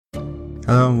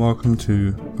Hello and welcome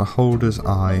to Beholder's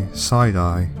Eye,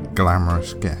 Side-Eye,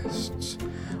 Glamorous Guests.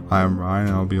 I am Ryan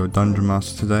and I'll be your Dungeon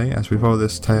Master today as we follow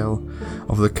this tale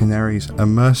of the Canaries, a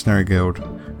mercenary guild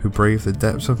who brave the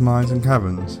depths of mines and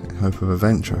caverns in hope of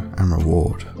adventure and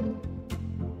reward.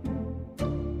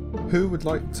 Who would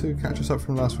like to catch us up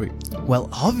from last week? Well,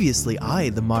 obviously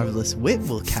I, the Marvelous Wit,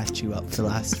 will catch you up to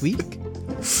last week.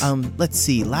 Let's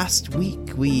see. Last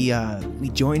week we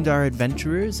joined our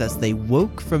adventurers as they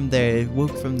woke from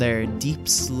their deep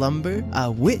slumber.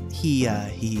 Wit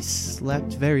he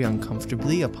slept very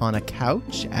uncomfortably upon a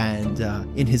couch and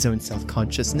in his own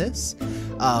self-consciousness.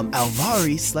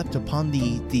 Alvari slept upon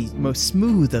the most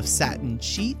smooth of satin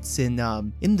sheets in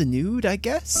the nude, I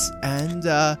guess. And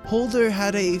Holder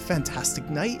had a fantastic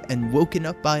night and woken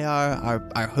up by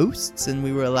our hosts, and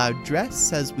we were allowed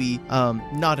dress as we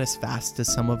not as fast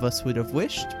as some of us would have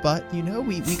wished, but you know,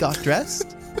 we got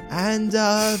dressed and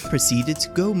proceeded to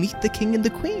go meet the king and the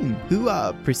queen, who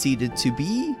proceeded to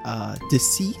be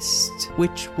deceased,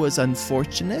 which was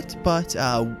unfortunate, but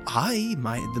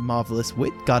the Marvelous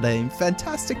Wit, got a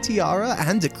fantastic tiara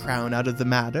and a crown out of the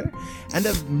matter, and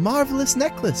a marvelous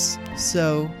necklace,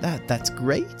 so that's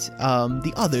great.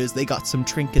 The others, they got some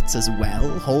trinkets as well.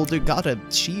 Holder got a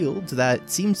shield that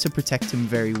seems to protect him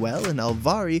very well, and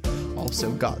Alvari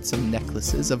also got some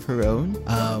necklaces of her own.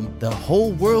 The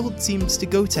whole world seems to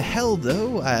go to hell,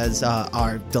 though, as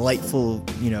our delightful,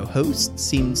 host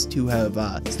seems to have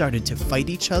started to fight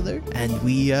each other, and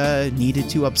we needed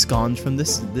to abscond from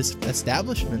this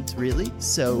establishment, really.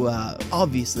 So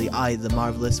obviously I, the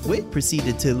Marvelous Wit,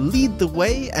 proceeded to lead the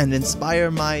way and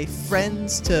inspire my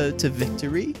friends to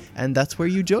victory, and that's where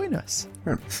you join us.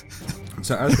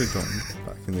 So as we've gone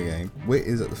back in the game, Wit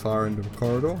is at the far end of a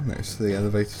corridor next to the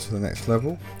elevator to the next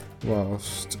level,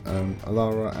 whilst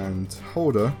Alara and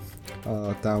Holder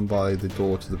are down by the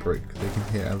door to the brig. They can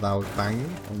hear a loud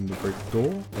banging on the brig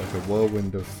door, like a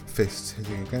whirlwind of fists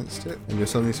hitting against it, and you're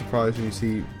suddenly surprised when you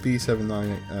see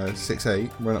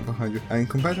B7968 run up behind you. And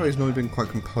compared to how he's normally been quite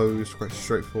composed, quite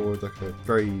straightforward, like a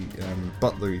very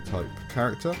butlery type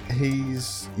character,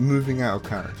 he's moving out of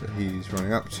character. He's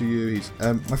running up to you. He's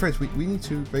my friends, we need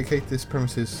to vacate this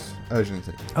premises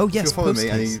urgently. Oh yes, you'll follow me,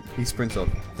 and he sprints off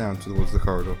down towards the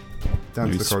corridor.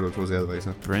 Towards the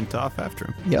elevator. Sprint off after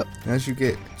him. Yep. As you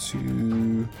get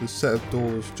to the set of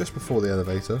doors just before the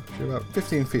elevator, you're about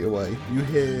 15 feet away, you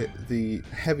hear the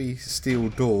heavy steel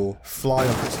door fly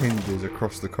off its hinges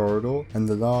across the corridor, and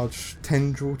the large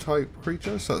tendril type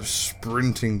creature starts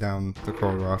sprinting down the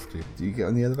corridor after you. Do you get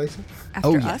on the elevator?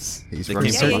 After us? He's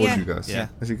running towards you guys. Yeah.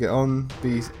 As you get on,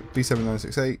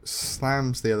 B7968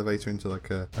 slams the elevator into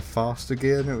like a faster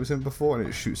gear than it was in before, and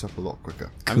it shoots up a lot quicker.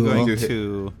 I'm going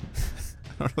to...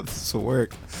 I don't know if this will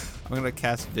work. I'm going to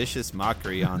cast Vicious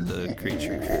Mockery on the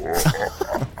creature.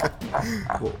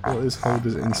 What is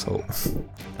Holder's insult?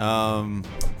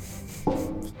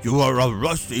 You are a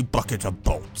rusty bucket of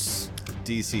bolts.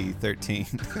 DC 13.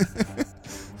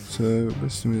 So,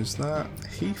 wisdom is that.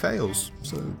 He fails.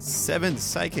 So 7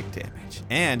 psychic damage.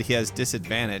 And he has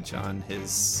disadvantage on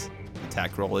his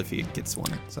attack roll if he gets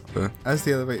one. So. As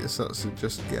the elevator starts to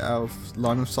just get out of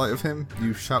line of sight of him,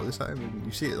 you shout this at him, and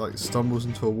you see it like stumbles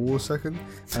into a wall a second,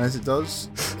 and as it does,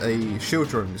 a shield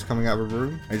drone is coming out of a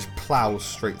room and just plows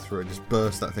straight through it, just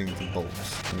bursts that thing into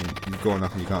bolts. And you've gone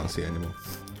up and you can't see it anymore.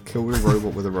 Killed a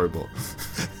robot with a robot.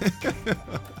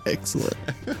 Excellent.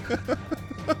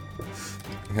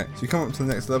 Okay, so you come up to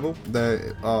the next level.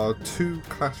 There are 2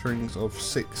 clatterings of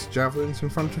 6 javelins in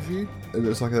front of you. It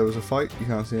looks like there was a fight. You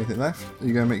can't see anything left.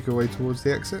 You're going to make your way towards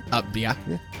the exit. Yeah.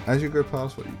 As you go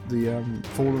past the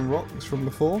fallen rocks from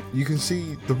before, you can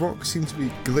see the rocks seem to be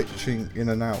glitching in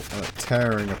and out,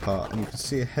 tearing apart, and you can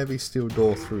see a heavy steel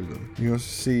door through them. You also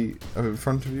see in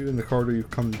front of you in the corridor you've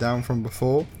come down from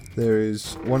before, there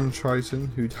is one Triton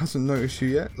who hasn't noticed you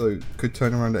yet, though could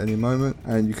turn around at any moment,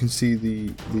 and you can see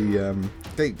the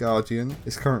Gate Guardian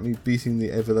is currently beating the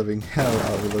ever-living hell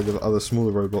out of a load of other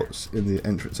smaller robots in the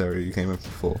entrance area you came up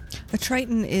before. A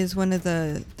Triton is one of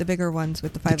the bigger ones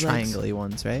with the 5 legs. Triangle-y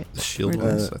ones, right? The shield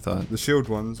ones, I thought. The shield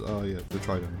ones are, the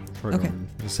Trident. Okay.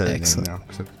 I said it Excellent. now,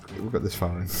 because we've got this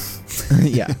far in.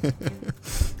 Yeah.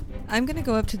 I'm gonna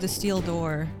go up to the steel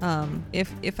door.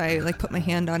 If I put my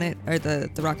hand on it, or the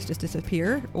rocks just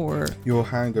disappear, or Your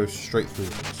hand goes straight through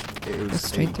it. It is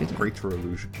straight through a the- greater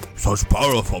illusion. Such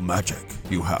powerful magic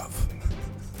you have.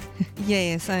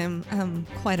 yes, I'm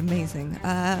quite amazing.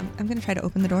 I'm gonna try to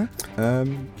open the door.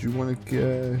 Do you want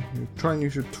to try and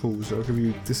use your tools? I'll give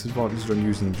you disadvantage on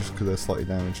using them just because they're slightly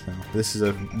damaged now. This is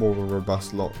a more of a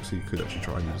robust lock, so you could actually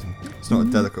try and use them. It's not a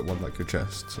delicate one like your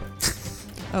chest. So.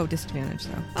 Oh, disadvantage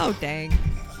though. Oh, dang.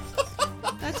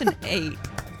 That's an 8.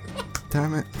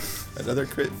 Damn it. Another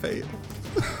crit fail.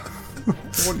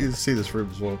 I want you to see this room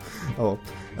as well. Oh,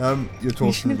 your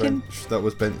torsion should've been- bench that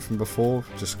was bent from before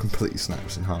just completely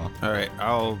snaps in half. All right,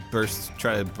 I'll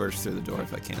try to burst through the door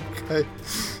if I can. Okay.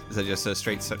 Is that just a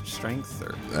straight strength,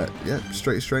 or Yeah,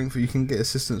 straight strength. You can get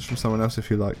assistance from someone else if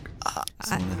you like.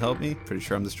 someone to help me? Pretty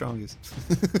sure I'm the strongest.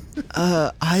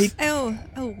 Oh,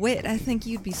 wait, I think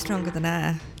you'd be stronger than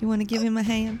I. You want to give him a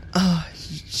hand?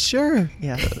 Sure.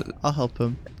 Yeah, I'll help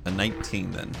him. A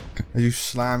 19 then. As you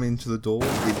slam into the door,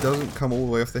 it doesn't come all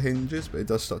the way off the hinges, but it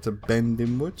does start to bend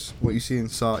inwards. What you see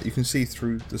inside, you can see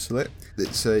through the slit.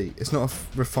 It's not a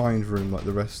refined room like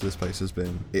the rest of this place has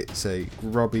been. It's a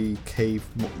grubby cave,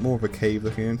 more of a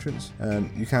cave-looking entrance.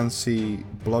 You can see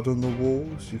blood on the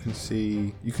walls. You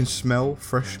can smell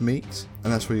fresh meat,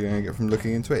 and that's what you're going to get from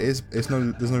looking into it. There's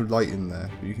no light in there,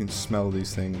 but you can smell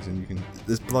these things, and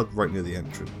there's blood right near the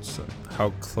entrance. So. How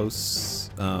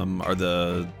close are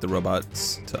the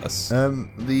robots to us?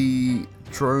 The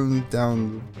drone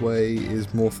down the way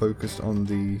is more focused on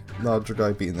the larger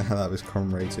guy beating the hell out of his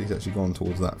comrade, so he's actually gone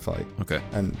towards that fight. Okay.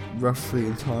 And roughly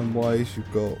in time-wise,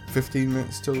 you've got 15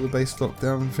 minutes till the base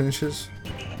lockdown finishes.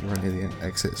 You're right near the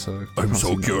exit, so... I'm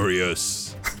so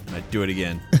curious. And I do it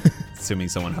again, assuming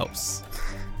someone helps.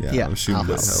 Yeah, I'm assuming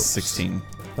that helps. 16.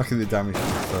 Luckily the damage from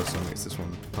the first one makes this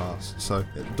one pass. So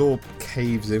the door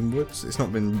caves inwards. It's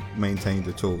not been maintained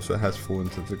at all, so it has fallen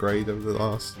to the grade over the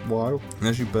last while. And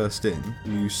as you burst in,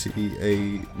 you see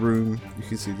a room. You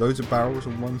can see loads of barrels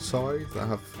on one side that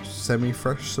have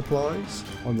semi-fresh supplies.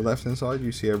 On the left hand side,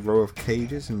 you see a row of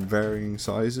cages in varying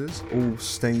sizes, all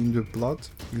stained with blood.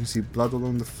 You can see blood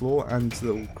along the floor and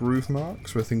little groove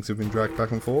marks where things have been dragged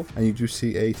back and forth. And you do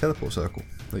see a teleport circle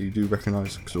that you do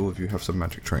recognise because all of you have some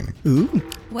magic training. Ooh.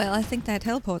 Well, I think that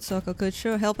teleport circle could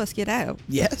sure help us get out.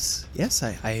 Yes,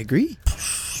 I agree.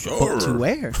 Sure. But to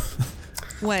where?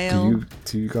 Well,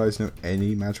 Do you guys know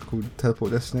any magical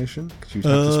teleport destination? Because you'd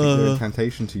have to speak their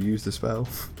incantation to use the spell.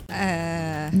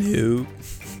 No.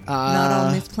 not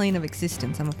on this plane of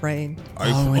existence, I'm afraid. I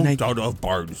and out of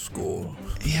Bard School.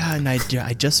 Yeah, and I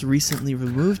just recently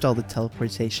removed all the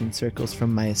teleportation circles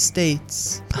from my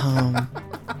estates.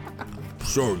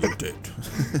 Sure you did.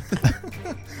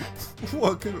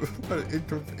 What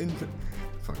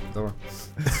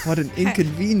What an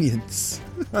inconvenience.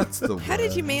 That's the word. How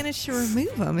did you manage to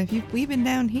remove them if we've been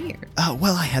down here?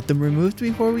 Well, I had them removed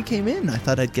before we came in. I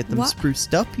thought I'd get them What?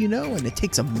 spruced up, and it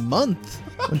takes a month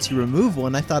once you remove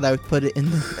one. I thought I would put it in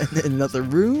another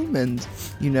room, and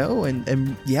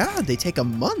yeah, they take a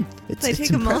month. It's They take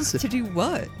a month impressive. to do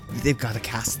what? They've got to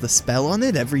cast the spell on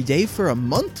it every day for a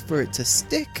month for it to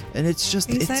stick, and it's just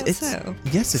Is it's that so?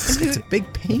 yes, it's a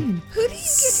big pain. Who do you get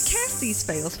to cast these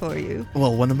spells for you?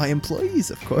 Well, one of my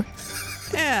employees, of course.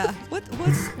 Yeah.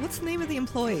 What's the name of the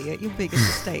employee at your biggest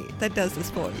estate that does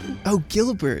this for you? Oh,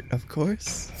 Gilbert, of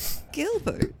course.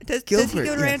 Gilbert. Does he Gilbert,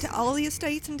 go around yes. to all the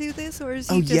estates and do this, or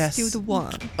does Oh, he just yes. do the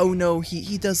one? Oh no,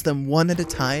 he does them one at a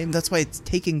time. That's why it's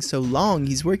taking so long.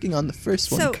 He's working on the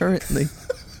first one So- currently.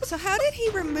 So how did he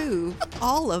remove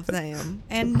all of them,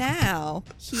 and now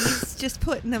he's just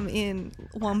putting them in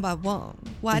one by one?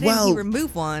 Why didn't he Well-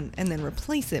 remove one and then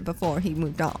replace it before he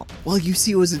moved on? Well, you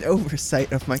see, it was an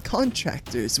oversight of my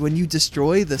contractors. When you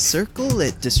destroy the circle,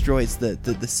 it destroys the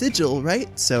sigil, right?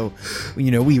 So, we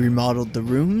remodeled the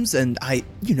rooms, and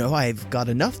I've got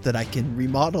enough that I can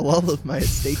remodel all of my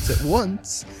estates at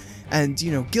once. And,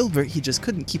 Gilbert, he just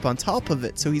couldn't keep on top of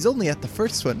it, so he's only at the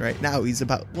first one right now. He's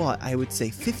about, I would say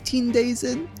 15 days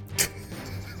in?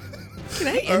 Can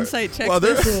I insight check well,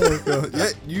 this? Yeah,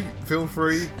 you feel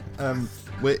free.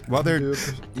 While they're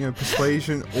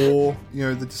persuasion or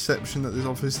the deception that this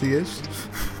obviously is.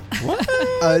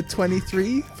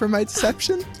 23 for my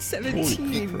deception?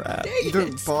 17. crap. Dang You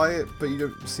don't it. buy it, but you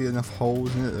don't see enough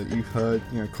holes in it that you've heard.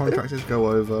 Contractors go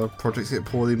over, projects get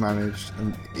poorly managed,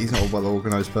 and he's not a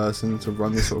well-organised person to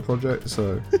run this sort of project.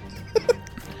 So,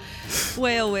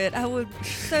 Well, Wit, I would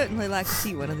certainly like to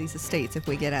see one of these estates if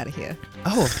we get out of here.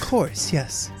 Oh, of course,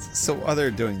 yes. So while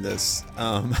they're doing this,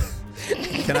 can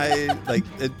I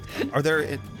are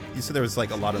there? You said there was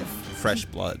a lot of fresh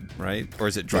blood, right? Or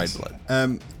is it dried Yes.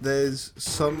 blood? There's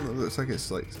some that looks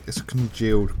like it's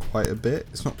congealed quite a bit.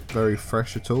 It's not very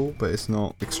fresh at all, but it's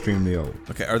not extremely old.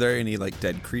 Okay. Are there any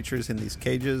dead creatures in these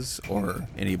cages, or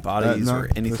any bodies, No, or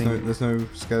anything? There's no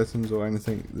skeletons or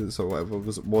anything. So whatever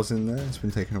was in there, it's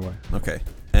been taken away. Okay.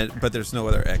 But there's no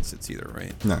other exits either,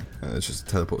 right? No, it's just a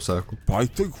teleport circle. I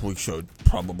think we should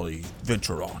probably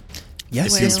venture on.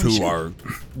 Yes, Well, yes, You we two should. are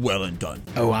well and done.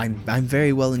 Oh, I'm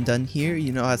very well and done here.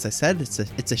 As I said,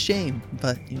 it's a shame,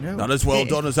 but Not as well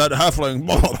done as that halfling.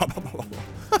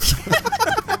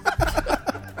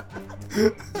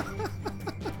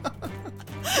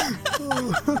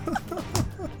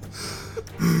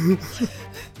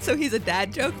 So he's a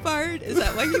dad joke bard? Is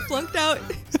that why he flunked out?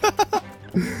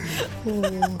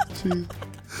 Oh, jeez.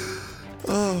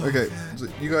 Okay, so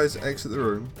you guys exit the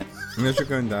room, and as you're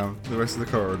going down the rest of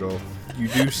the corridor, you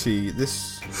do see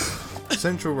this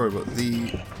central robot,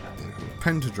 the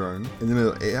Pentadrone, in the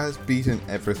middle. It has beaten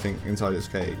everything inside its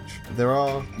cage.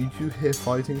 You do hear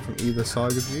fighting from either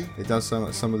side of you. It does sound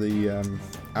like some of the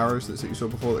arrows that you saw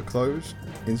before that closed.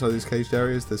 Inside these caged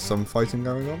areas, there's some fighting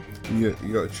going on. You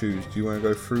got to choose. Do you want to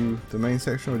go through the main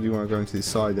section, or do you want to go into these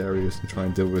side areas and try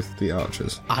and deal with the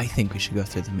archers? I think we should go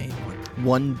through the main one.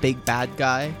 One big bad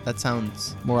guy? That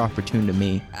sounds more opportune to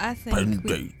me. I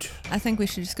think we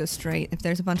should just go straight. If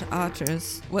there's a bunch of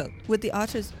archers, well, with the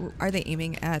archers, are they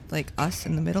aiming at like us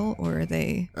in the middle, or are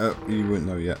they? You wouldn't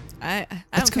know yet. I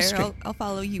Let's don't go care. straight. I'll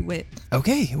follow you, Wit.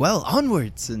 Okay, well,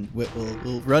 onwards, and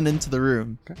we'll run into the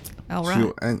room. Okay. All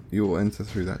So right. you'll enter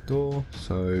through that door.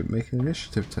 So make an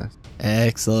initiative test.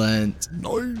 Excellent.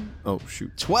 Oh,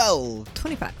 shoot. 12.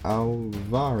 25.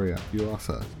 Alvaria, you are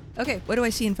first. Okay, what do I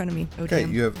see in front of me? Oh, Okay,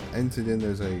 damn. you have entered in.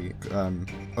 There's a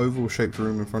oval-shaped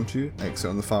room in front of you. Exit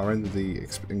on the far end of the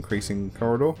increasing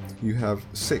corridor. You have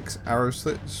 6 arrow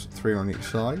slits, 3 on each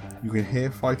side. You can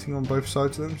hear fighting on both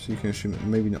sides of them, so you can assume that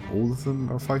maybe not all of them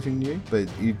are fighting you, but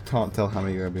you can't tell how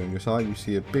many are going to be on your side. You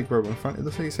see a big robot in front. It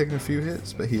looks like he's taken a few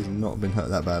hits, but he has not been hurt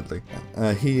that badly.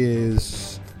 He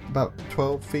is about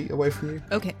 12 feet away from you.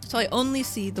 Okay, so I only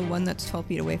see the one that's 12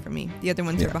 feet away from me. The other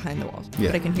ones Yeah. are behind the walls, Yeah,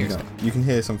 but I can hear you stuff. You can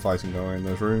hear some fighting going on in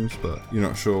those rooms, but you're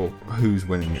not sure who's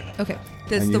winning it. Okay.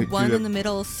 Does And the you do one have- in the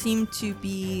middle seem to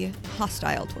be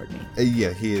hostile toward me?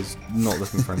 Yeah, he is not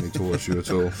looking friendly towards you at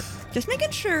all. Just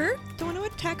making sure. Don't want to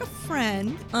attack a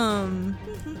friend.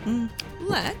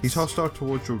 Let's. He's hostile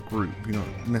towards your group. You're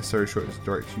not necessarily sure it's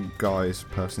direct to you guys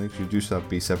personally, because you do still have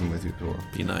B7 with you as well.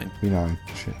 B9. B9.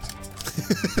 Shit.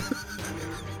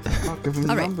 I'll give him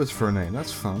All right. numbers for a name.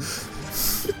 That's fun.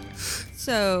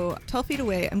 So, 12 feet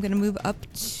away, I'm going to move up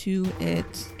to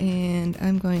it, and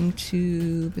I'm going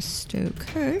to bestow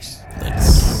curse.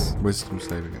 Nice. Wisdom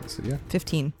save against it, yeah.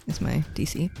 15 is my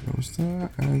DC. What was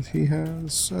that? And he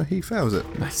has... he fails it.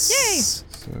 Nice.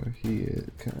 So he is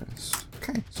cursed.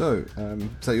 Okay. So,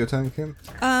 is that your turn, Kim?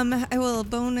 I will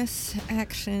bonus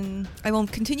action. I will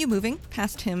continue moving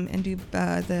past him and do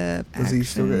the Does he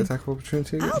still get action. attack of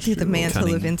opportunity? I'll against do the you, or- mantle of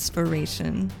Cunning.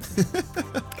 inspiration.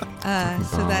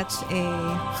 So that's a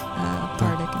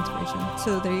bardic inspiration.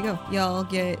 So there you go. Y'all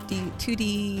get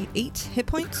 2d8 hit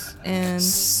points, and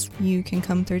you can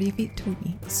come 30 feet to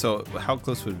me. So how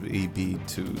close would we be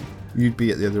to... You'd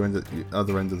be at the other end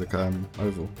of the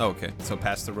oval. Oh, okay. So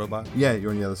past the robot? Yeah,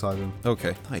 you're on the other side of him.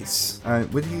 Okay. Nice.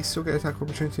 Would he still get attack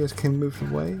opportunity as Kim moved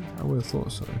away? I would have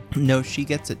thought so. No, she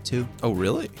gets it too. Oh,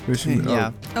 really?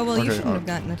 Yeah. Oh, well, you Okay, shouldn't have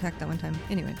gotten attacked that one time.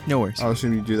 Anyway. No worries. I'll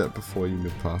assume you do that before you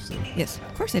move past him. Yes,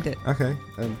 of course I did. Okay,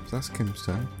 so that's Kim's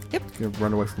turn. Yep. He's gonna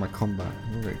run away from my combat.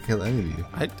 I'm not gonna kill any of you.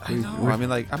 I know. I mean,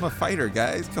 like, I'm a fighter,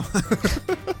 guys. Come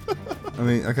on. I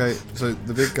mean, okay, so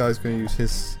the big guy's gonna use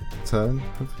his turn.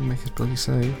 Hopefully make his bloody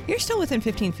save. You're still within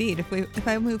 15 feet. If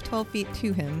I move 12 feet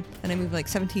to him, and I move like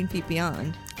 17 feet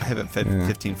beyond. I have a Yeah.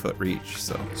 15-foot reach,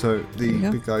 so... So the you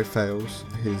go. big guy fails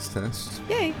his test.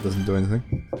 Yay. Doesn't do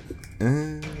anything.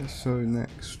 So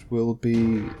next will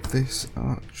be this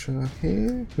archer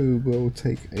here, who will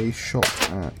take a shot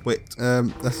at... Wait,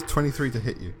 that's a 23 to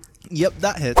hit you. Yep,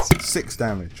 that hits. 6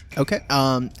 damage. Okay.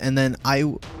 And then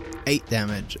 8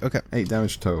 damage. Okay. 8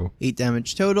 damage total. 8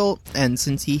 damage total. And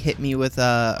since he hit me with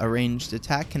a ranged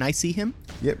attack, can I see him?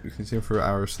 Yep, you can see him through an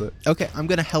arrow slit. Okay, I'm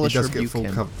gonna He hellish does get rebuke full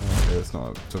him. cover. Oh, okay, it's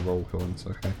not to roll points,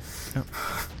 okay.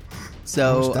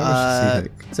 So, How much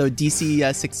damage does so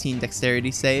DC 16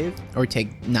 dexterity save, or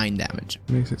take 9 damage.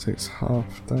 Makes it takes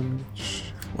half damage.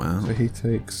 Wow. So he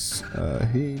takes,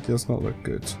 he does not look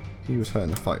good. He was hurt in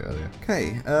the fight earlier.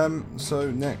 Okay, so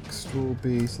next will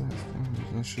be, so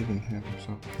I should have been here,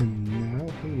 so him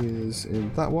now. He is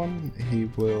in that one. He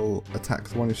will attack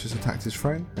the one who's just attacked his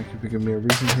friend. Thank you for giving me a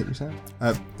reason to hit you, Sam.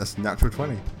 That's a natural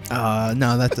 20.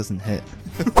 No, that doesn't hit.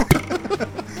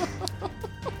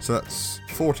 So that's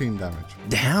 14 damage.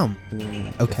 Damn.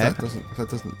 Okay. If that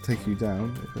doesn't take you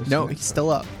down. it goes to No, the he's next still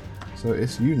up. guy. So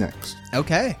it's you next.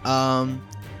 Okay.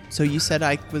 So you said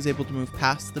I was able to move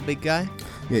past the big guy?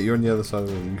 Yeah, you're on the other side of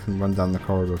the room. You can run down the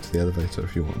corridor to the elevator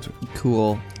if you want to.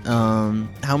 Cool.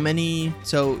 How many?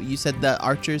 So you said that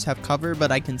archers have cover,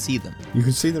 but I can see them. You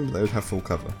can see them, but they would have full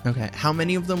cover. Okay. How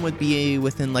many of them would be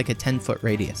within like a 10-foot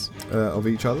radius? Of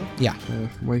each other? Yeah.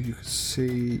 From where you could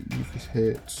see, you could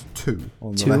hit 2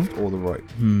 on the Two? left or the right.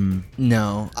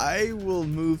 No. I will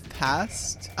move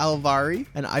past Alvari,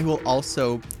 and I will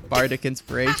also Bardic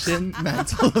Inspiration,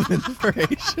 Mantle of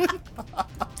Inspiration.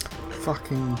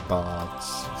 Fucking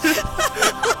bards.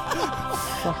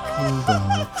 Fucking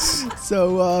bards.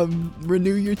 So,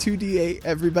 renew your 2d8,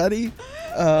 everybody.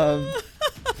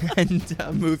 And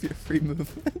move your free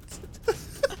movement.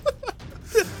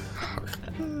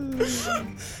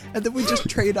 And then we just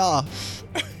trade off.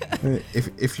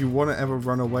 If you want to ever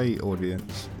run away,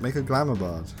 audience, make a glamour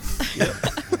bard.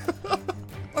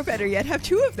 Or better yet, have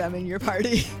 2 of them in your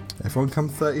party. Everyone come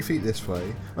 30 feet this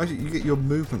way. Actually, you get your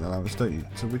movement allowance, don't you?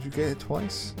 So would you get it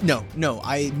twice? No,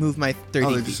 I move my 30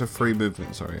 Oh, feet. just a free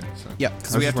movement, sorry. So. Yep.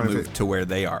 Because we have to move to where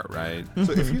they are, right?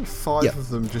 So if you have 5 Yep. of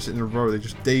them just in a row, they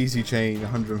just daisy chain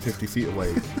 150 feet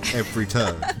away every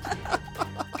turn.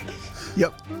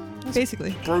 Yep.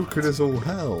 Basically. Broken as all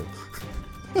hell.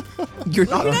 You're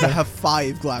not going to have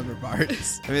 5 glamour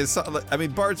bards. I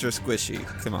mean, bards are squishy.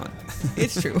 Come on.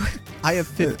 It's true. I have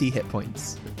 50 hit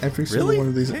points. Every single Really? one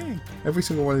of these, Dang. every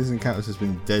single one of these encounters has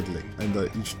been deadly, and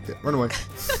you should run away.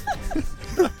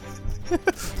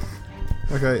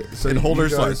 Okay, so And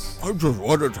Holder's you like, guys, I just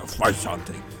wanted to fight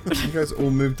something. you guys all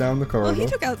move down the Well, corridor. he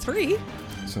took out 3.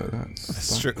 So that's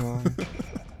That's that true. guy.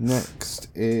 Next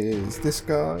is this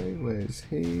guy. Where's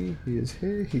he? He is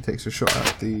here. He takes a shot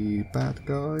at the bad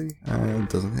guy and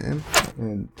doesn't hit him.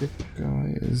 And this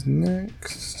guy is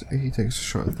next. He takes a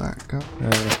shot at that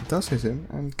guy. Does hit him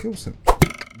and kills him.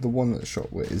 The one that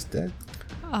shot Wit is dead.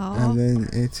 Oh. And then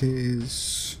it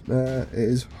is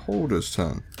Holder's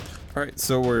turn. All right,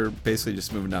 so we're basically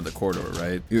just moving down the corridor,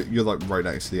 right? You're like right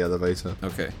next to the elevator.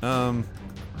 Okay. I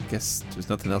guess there's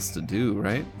nothing else to do,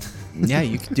 right? Yeah,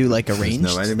 you could do like a There's ranged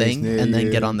no enemies thing near and then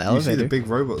you. get on the You see elevator. the big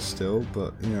robot still,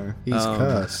 but he's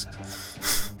cursed.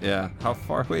 Yeah. How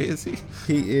far away is he?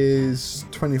 He is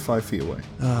 25 feet away.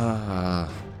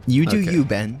 You do Okay. you,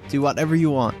 Ben. Do whatever you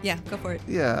want. Yeah, go for it.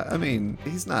 Yeah. I mean,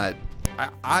 he's not.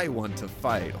 I want to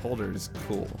fight. Holder is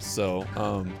cool, so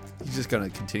he's just gonna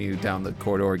continue down the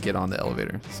corridor, get on the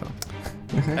elevator. So,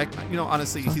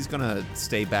 honestly, he's gonna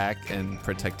stay back and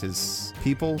protect his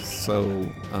people. So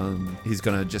he's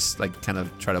gonna just like kind of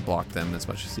try to block them as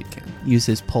much as he can. Use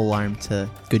his pole arm to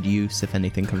good use if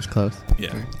anything comes close.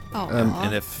 Yeah. Oh,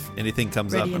 And if anything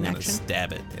comes Ready up, I'm in gonna action?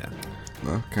 stab it.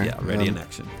 Yeah. Okay. Yeah. Ready in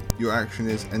action. Your action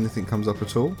is anything comes up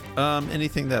at all.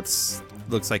 Anything that's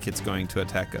looks like it's going to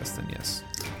attack us, then yes.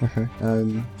 Okay.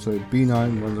 So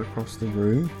B9 runs across the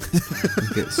room and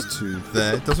gets to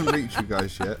there. It doesn't reach you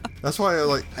guys yet. That's why I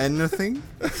like anything.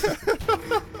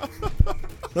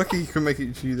 Lucky you can make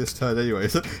it to you this turn anyway.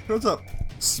 So what's up?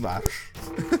 Smash.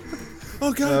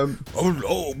 Okay. Oh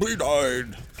no, we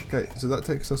died. Okay, so that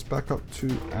takes us back up to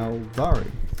Alvari.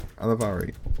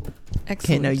 Alvari. excellent.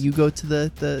 Okay, now you go to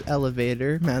the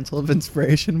elevator, Mantle of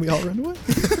Inspiration, we all run away.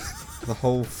 The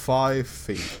whole 5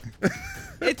 feet.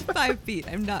 It's 5 feet.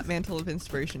 I'm not Mantle of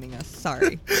Inspirationing us.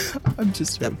 Sorry. I'm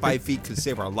just That 5 feet could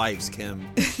save our lives, Kim.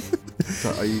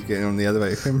 So are you getting on the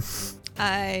elevator, Kim?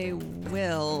 I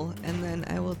will, and then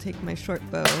I will take my short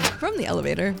bow from the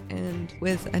elevator, and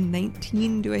with a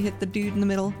 19, do I hit the dude in the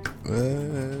middle?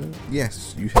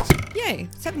 Yes, you hit him. Yay!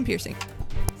 7 piercing.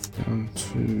 Down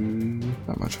to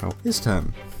that much health. His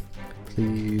turn.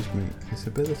 Please make this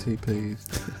ability, please.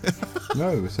 No,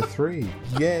 it's a 3.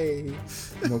 Yay!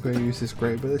 I'm not going to use this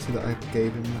great ability that I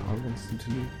gave him that I wanted him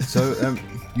to use. So,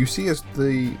 you see as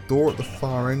the door at the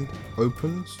far end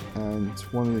opens and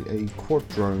a quad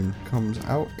drone comes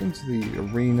out into the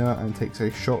arena and takes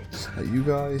a shot at you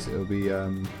guys. It'll be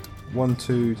 1,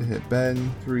 2 to hit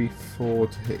Ben, 3, 4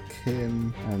 to hit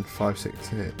Kim, and 5, 6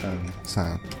 to hit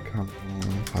Sam. Come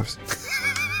on, 5, 6.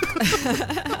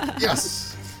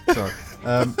 Yes! Sorry.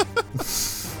 I'm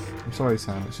sorry,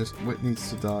 Sam. It's just Wit needs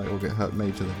to die or get hurt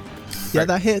majorly. Yeah,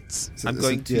 that hits. So I'm this is-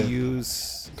 going to yeah.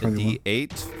 use a 21.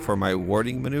 D8 for my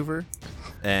warding maneuver.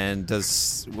 And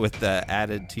with the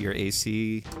added to your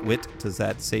AC wit, does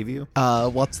that save you?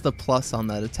 What's the plus on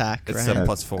that attack? It's right? a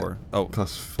 +4. Oh,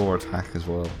 Plus 4 attack as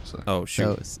well. So. oh shoot.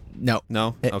 So it's- no.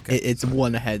 No? Okay. It's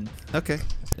 1 ahead. Okay.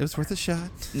 It was worth a shot.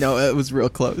 No, it was real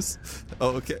close. Oh,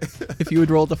 okay. If you had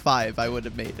rolled a 5, I would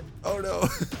have made it. Oh no.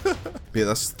 Yeah,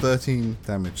 that's 13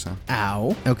 damage, Sam.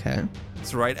 Ow. Okay.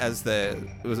 So right as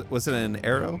was it an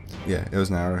arrow? Yeah, it was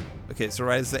an arrow. Okay, so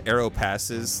right as the arrow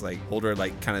passes, like Holder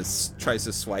like kind of tries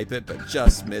to swipe it, but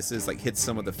just misses, like hits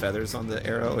some of the feathers on the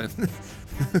arrow, and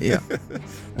Yeah.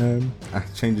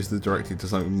 Changes the directive to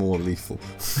something more lethal.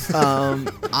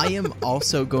 I am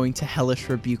also going to hellish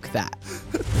rebuke that.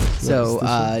 So this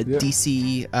one? Yeah.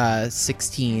 DC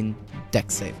 16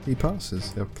 dex save. He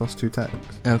passes. You have +2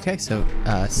 tactics. Okay, so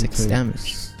 6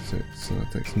 damage. 6, so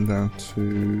that takes him down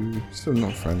to still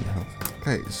not friendly health.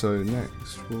 Okay, so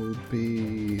next will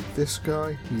be this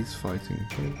guy. He's fighting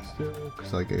him still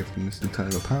because I gave him this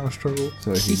internal power struggle,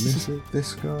 so he misses.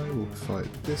 This guy will fight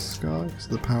this guy because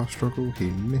the power struggle.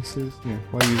 He misses. Yeah,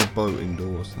 why use a bow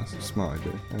indoors? That's a smart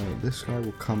idea. This guy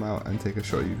will come out and take a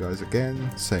shot at you guys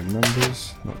again. Same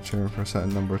numbers. Not cheering for a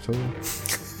certain number at all.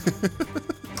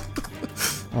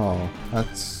 Oh,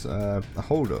 that's a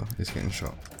Holder is getting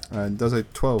shot. And does a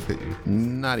 12 hit you?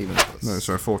 not even close. No,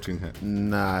 sorry, 14 hit.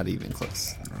 Not even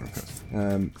close. Okay.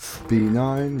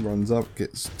 B9 runs up,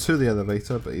 gets to the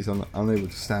elevator, but he's unable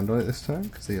to stand on it this time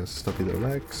because he has stubby little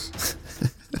legs.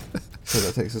 So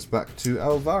that takes us back to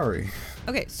Alvari.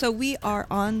 Okay, so we are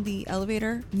on the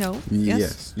elevator. No.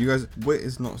 Yes. You guys, Wit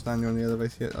is not standing on the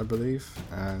elevator yet, I believe,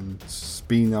 and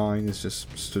B9 is just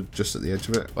stood just at the edge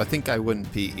of it. Well, I think I wouldn't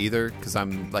be either because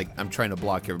I'm trying to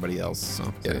block everybody else.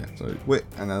 So Yeah. So Wit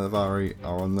and Alvari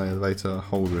are on the elevator.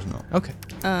 Holder is not. Okay.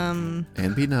 And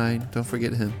B9, don't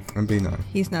forget him. And B9.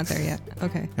 He's not there yet.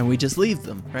 Okay. And we just leave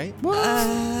them, right?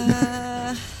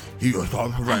 He is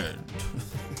our friend.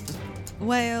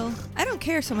 Well, I don't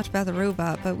care so much about the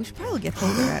robot, but we should probably get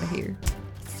Holder out of here.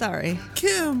 Sorry.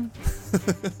 Kim.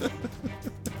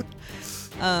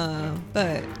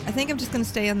 But I think I'm just gonna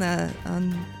stay on the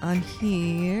on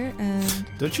here and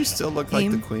Don't you still look like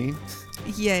the Aim. queen?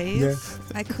 yes,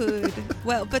 I could.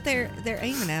 Well, but they're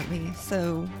aiming at me.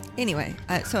 So anyway,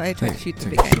 so I try to shoot the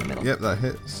big guy in the middle. Yep, that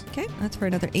hits. Okay, that's for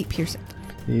another 8 piercing.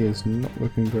 He is not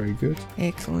looking very good.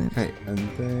 Excellent. Okay, and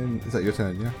then is that your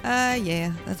turn? Yeah.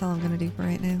 Yeah, that's all I'm gonna do for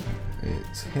right now.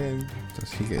 It's him.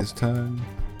 Does he get his turn?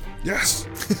 Yes.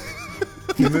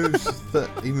 He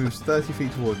moves 30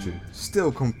 feet towards you,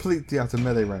 still completely out of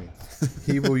melee range.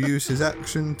 He will use his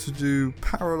action to do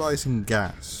paralyzing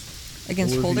gas.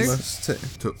 Against All of Holder? you must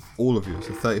to all of you. It's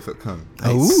a 30-foot cone.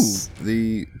 Nice.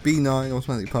 The B9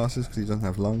 automatically passes because he doesn't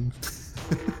have lungs.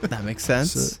 That makes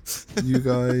sense. So you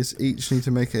guys each need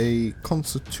to make a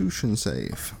Constitution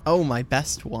save. Oh, my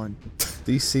best one.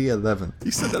 DC 11.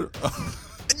 You said that.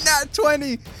 Not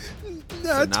 20.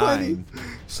 Not 20. 9.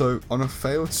 So on a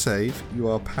failed save, you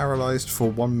are paralyzed for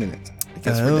 1 minute. I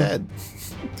guess we're dead.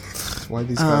 That's why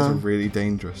these guys are really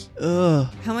dangerous. Ugh.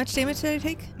 How much damage did I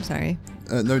take? I'm sorry.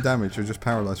 No damage. You're just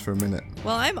paralyzed for a minute.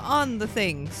 Well, I'm on the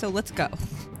thing, so let's go.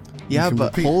 Yeah, can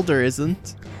but repeat- Holder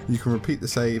isn't. You can repeat the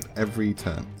save every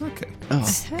turn. Okay. Oh.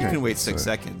 You can wait 6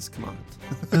 Sorry. seconds. Come on.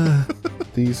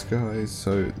 These guys,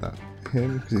 so that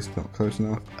him, because he's not close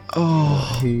enough.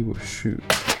 Oh. He will shoot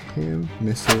him.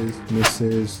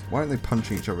 Misses. Why aren't they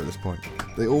punching each other at this point?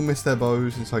 They all miss their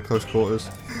bows inside close quarters.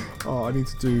 Oh, I need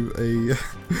to do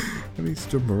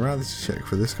a morality check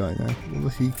for this guy now. Will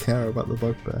he care about the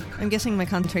bugbear? I'm guessing my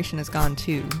concentration is gone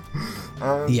too.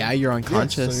 Yeah, you're Yes, so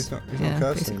unconscious. he's not Yeah,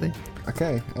 cursing. basically.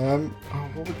 Okay.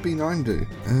 What would B9 do?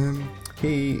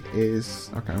 He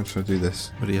is okay. I'm just gonna do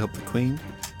this. Would he help the queen?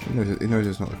 He knows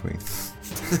it's not the queen.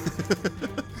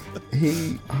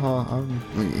 He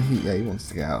wants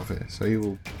to get out of here, so he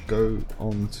will go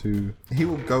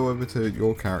over to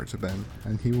your character, Ben,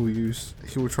 and he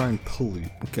will try and pull you.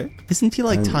 Okay. Isn't he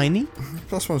like And- tiny?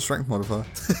 +1 strength modifier.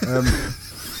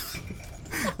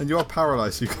 And you are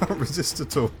paralyzed, so you can't resist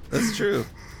at all. That's true.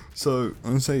 So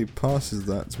I'm gonna say he passes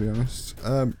that, to be honest.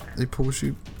 He pulls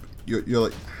you. You're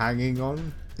like hanging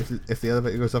on. If the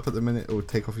elevator goes up at the minute, it will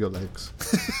take off your legs.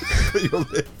 But you'll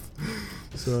live.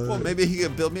 So Well, maybe he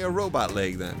could build me a robot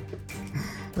leg then.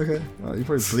 okay. Well, you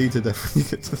probably bleed to death when you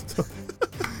get to the top.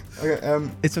 Okay.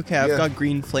 It's okay, I've Yeah. got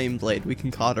green flame blade. We can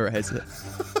cauterize it.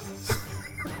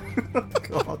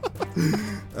 God.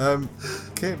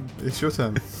 Kim, it's your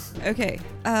turn. Okay.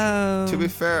 To be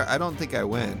fair, I don't think I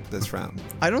win this round.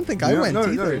 I don't think I went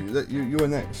either. No, you were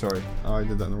next. Sorry, I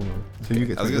did that in the wrong order. So you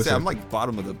get. I was to gonna go say I'm first. like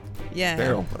bottom of the yeah.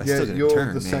 barrel, but I Yeah, still didn't you're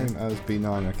turn. the man. same as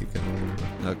B9. I keep getting wrong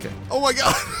order. Okay. Oh my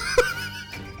god.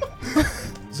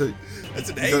 So That's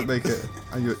an you 8. don't make it,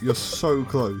 and you're so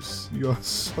close. You are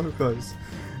so close.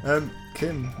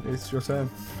 Kim, it's your turn.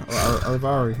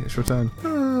 Alvari, it's your turn.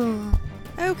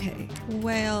 Okay.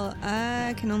 Well,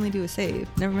 I can only do a save.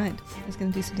 Never mind. I was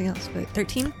gonna do something else, but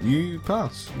 13. You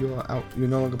pass. You are out. You're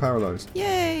no longer paralyzed.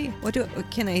 Yay!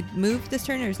 Can I move this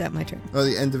turn, or is that my turn? At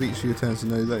the end of each of your turns, you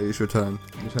know that it's your turn.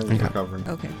 Your turn is recovering.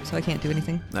 Okay, so I can't do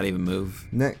anything. Not even move.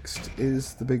 Next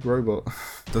is the big robot.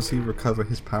 Does he recover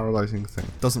his paralyzing thing?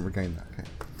 Doesn't regain that. Okay.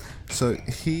 So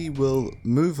he will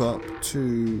move up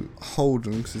to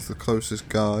Holden because he's the closest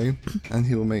guy, and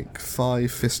he will make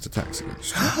 5 fist attacks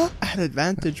against you. At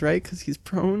advantage, right? Because he's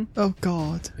prone. Oh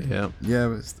God. Yeah. Yeah,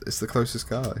 but it's the closest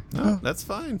guy. No, that's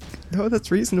fine. No,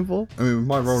 that's reasonable. I mean, with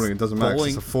my rolling, it doesn't matter. 'Cause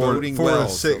it's a 4 Boding and well a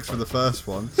 6 so for the first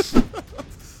one.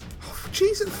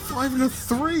 Jeez, it's 5 and a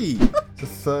 3. It's a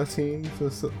 13 for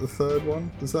the third one.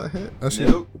 Does that hit? Actually,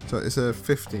 Nope. So it's a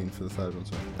 15 for the third one.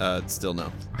 Sorry. Still no.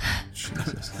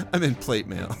 Jesus. I'm in plate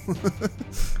mail.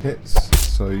 Hits.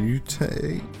 So you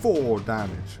take 4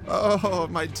 damage. Oh,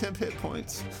 my temp hit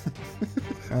points.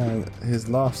 And his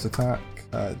last attack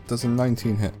does a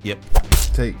 19 hit. Yep.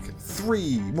 Take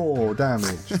 3 more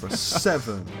damage for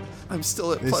 7. I'm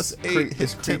still at His plus cre- 8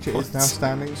 his hit temp creature is now points.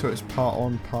 standing, so it's part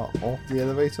on, part off the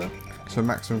elevator. So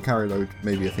maximum carry load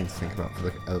may be a thing to think about for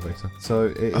the elevator. So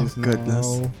it is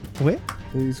goodness. now Wait.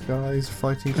 these guys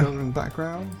fighting each other in the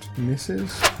background.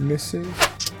 Misses, misses,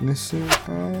 misses,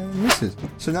 and misses.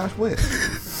 So now it's weird.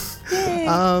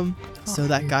 So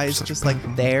that guy's just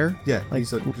like there. Yeah, Like-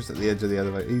 he's just at the edge of the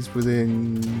elevator. He's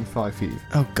within 5 feet.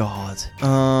 Oh God.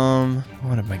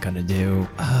 What am I gonna do?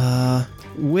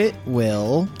 Wit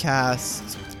will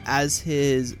cast as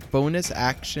his bonus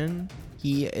action.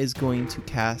 He is going to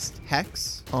cast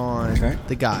Hex on Okay.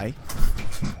 the guy.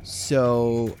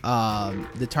 So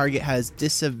the target has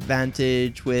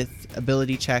disadvantage with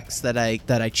ability checks that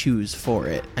I choose for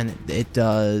it, and it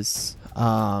does.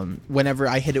 Whenever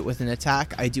I hit it with an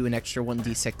attack, I do an extra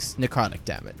 1d6 necrotic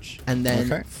damage. And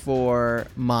then Okay. for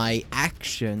my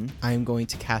action, I'm going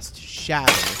to cast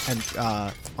Shadow and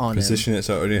on Position it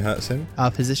so it only hurts him.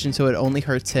 him. Position so it only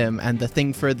hurts him. And the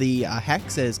thing for the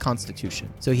Hex is Constitution.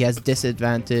 So he has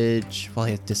disadvantage. Well,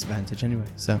 he has disadvantage anyway.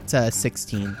 So it's a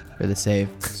 16 for the save.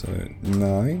 So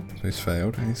 9. So he's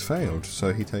failed, and he's failed.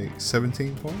 So he takes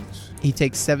 17 points. He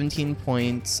takes 17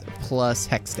 points plus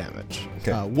Hex damage.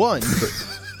 Okay. 1.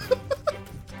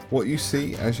 What you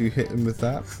see as you hit him with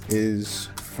that is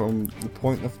from the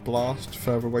point of blast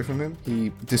further away from him,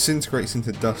 he disintegrates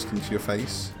into dust into your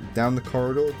face. Down the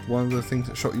corridor, one of the things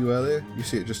that shot you earlier, you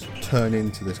see it just turn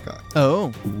into this guy.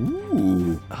 Oh.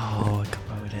 Ooh. Oh,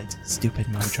 corroded. Stupid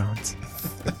Modrons.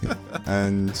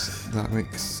 And that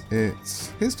makes it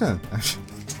his turn, actually.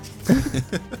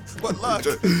 What luck?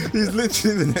 He's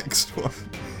literally the next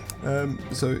one.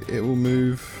 So it will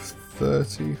move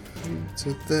 30 feet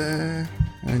to there,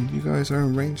 and you guys are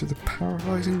in range of the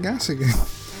paralyzing gas again.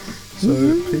 So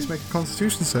please make a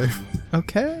Constitution save.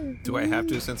 Okay. Do I have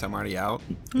to since I'm already out?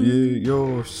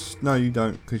 No, you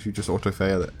don't, because you just auto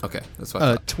fail it. Okay, that's what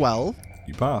I thought. 12.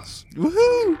 You pass.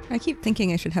 Woohoo! I keep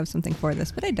thinking I should have something for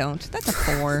this, but I don't. That's a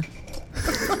 4.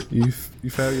 You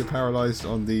fail. You're paralyzed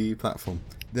on the platform.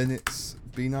 Then it's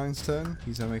B9's turn.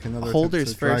 He's gonna make another. Holders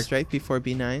attempt to drag- first, right? Before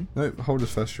B9. No,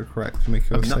 holders first. You're correct. Make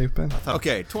your save, Ben.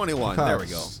 Okay, 21. There we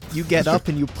go. You get up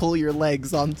and you pull your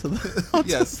legs onto the...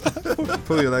 Yes.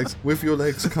 Pull your legs. With your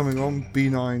legs coming on,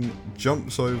 B9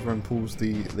 jumps over and pulls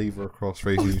the lever across,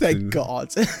 raising you to Thank God.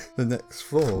 the next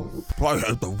floor. I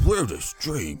had the weirdest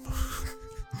dream.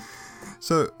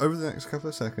 So over the next couple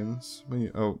of seconds,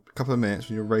 couple of minutes,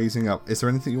 when you're raising up, is there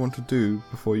anything you want to do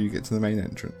before you get to the main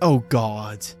entrance? Oh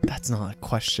God. That's not a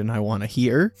question I want to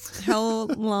hear. How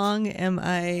long am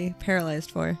I paralyzed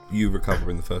for? You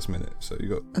recover in the first minute, so you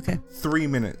got Okay. 3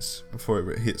 minutes before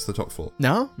it hits the top floor.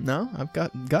 No, I've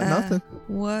got nothing.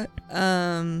 What?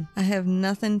 I have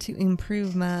nothing to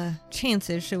improve my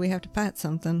chances. Should we have to fight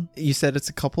something? You said it's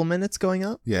a couple minutes going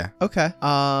up? Yeah. Okay.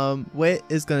 Wit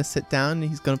is going to sit down and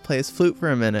he's going to play his flute for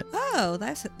a minute. Oh,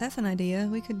 that's an idea.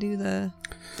 We could do the.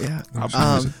 Yeah.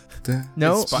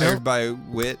 No. Inspired by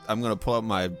Wit, I'm going to pull out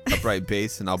my upright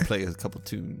bass and I'll play a couple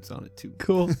tunes on it too.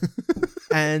 Cool.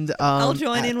 And I'll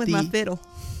join at in with my fiddle.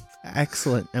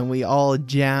 Excellent. And we all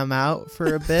jam out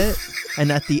for a bit.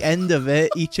 And at the end of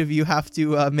it, each of you have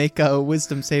to make a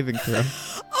wisdom saving throw.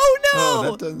 Oh no!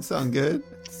 Oh, that doesn't sound good.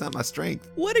 It's not my strength.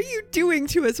 What are you doing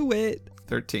to us, Wit?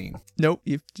 13. Nope,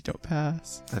 you don't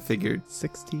pass. I figured.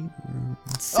 16.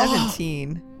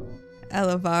 17.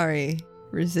 Elavari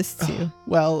resists you.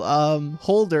 Well,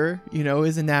 Holder,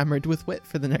 is enamored with Wit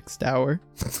for the next hour.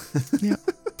 Yeah.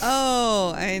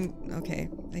 Oh, okay.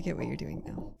 I get what you're doing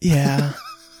now. Yeah.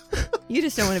 You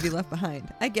just don't want to be left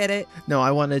behind. I get it. No,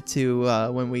 I wanted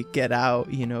to, when we get out,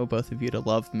 both of you to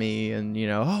love me and,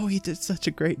 oh, he did such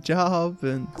a great job.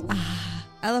 And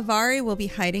Alavari will be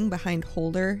hiding behind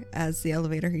Holder as the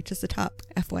elevator reaches the top,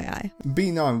 FYI.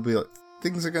 B9 will be like,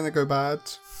 things are going to go bad.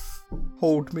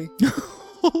 Hold me.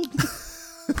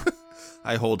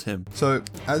 I hold him. So,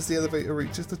 as the elevator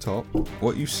reaches the top,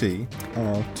 what you see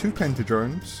are 2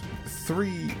 pentadrones,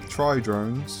 3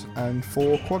 tri-drones, and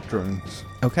 4 quad-drones.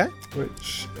 Okay.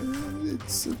 Which,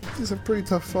 it's a pretty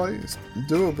tough fight. It's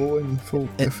doable in full,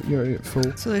 if you're at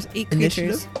full. So there's 8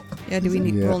 Initiative? creatures. Yeah, do we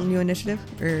need Yeah. roll new initiative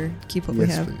or keep what we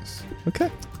Yes, have? please. Okay.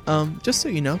 Just so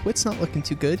you know, Wit's not looking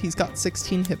too good. He's got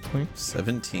 16 hit points.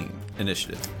 17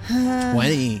 initiative.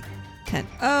 20. 10.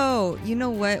 Oh, you know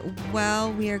what?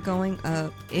 While we are going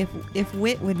up, if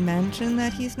Wit would mention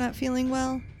that he's not feeling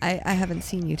well, I haven't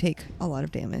seen you take a lot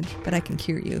of damage, but I can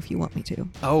cure you if you want me to.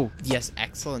 Oh, yes,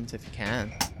 excellent if you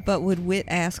can. But would Wit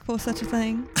ask for such a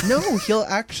thing? No,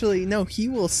 he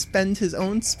will spend his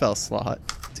own spell slot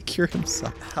to cure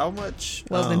himself. How much?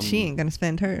 Well, then she ain't gonna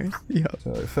spend hers. Yeah.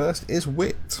 So, first is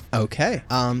Wit. Okay.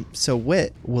 So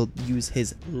Wit will use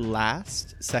his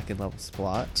last second level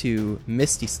slot to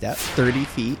Misty Step 30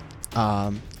 feet.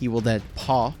 He will then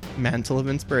paw Mantle of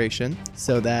Inspiration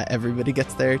so that everybody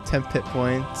gets their 10 hit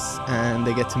points and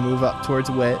they get to move up towards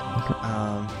Wit.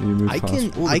 You move I past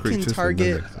can all the I can creatures with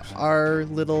target vindictives. our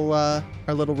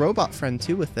little robot friend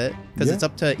too with it because Yeah. it's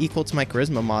up to equal to my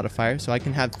charisma modifier, so I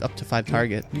can have up to 5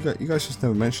 target. You guys just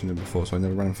never mentioned him before, so I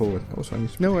never ran forward. Also, I need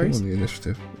to No put him worries. on the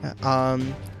initiative.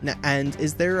 And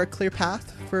is there a clear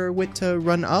path for Wit to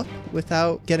run up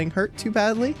without getting hurt too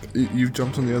badly? You've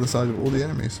jumped on the other side of all the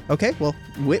enemies. Okay, well,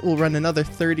 Wit will run another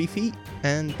 30 feet,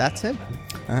 and that's him.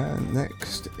 And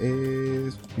next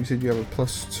is... You said you have a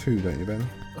 +2, don't you, Ben?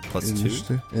 A plus In 2?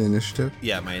 Initiative? In initiative?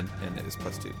 Yeah, my in it is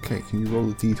 +2. Okay, can you roll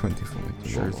a d20 for me?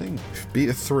 Sure Roll. thing. Beat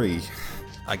a 3.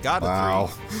 I got a Wow.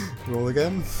 3. Roll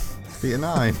again. Beat a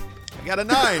 9. I got a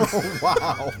 9. Oh,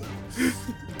 wow.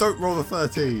 Don't roll a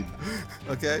 13.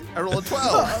 Okay, I roll a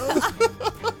 12.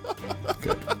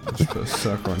 Okay, just put a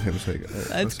circle on him so you get...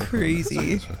 That's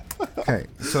crazy. Okay,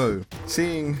 so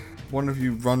seeing one of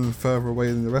you run further away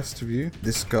than the rest of you,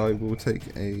 this guy will take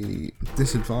a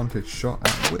disadvantage shot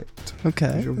at Wit. Okay.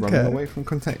 Because you're running away from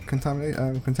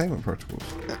containment protocols.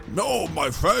 No, my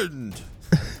friend.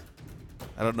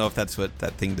 I don't know if that's what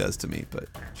that thing does to me, but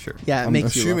sure. Yeah, it I'm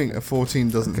makes assuming you a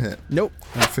 14 doesn't hit. Nope.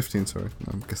 15, sorry.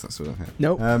 No, I guess that's what I hit.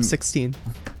 Nope. 16.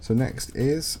 So next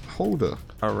is Holder.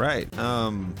 All right.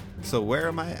 So where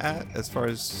am I at as far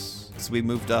as... So we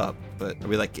moved up, but are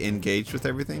we like engaged with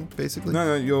everything, basically?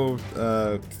 No, you're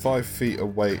 5 feet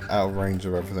away out of range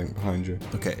of everything behind you.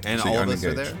 Okay, and So all you're of us are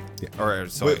unengaged. there? Yeah. Or,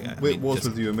 so Whit, I Whit mean, was just-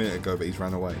 with you a minute ago, but he's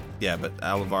ran away. Yeah, but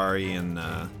Alavari and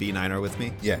B9 are with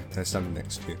me? Yeah, they're standing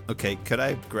next to you. Okay, could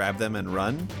I grab them and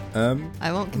run?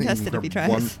 I won't I think contest you it can if he grab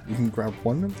tries. You can grab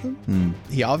one of them?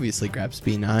 He obviously grabs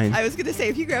B9. I was gonna say,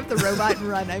 if you grab the robot and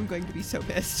run, I'm going to be so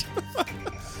pissed.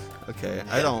 Okay,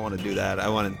 I don't want to do that. I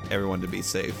want everyone to be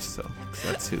safe, so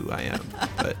that's who I am.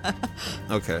 But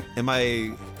okay, am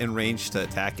I in range to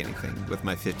attack anything with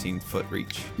my 15-foot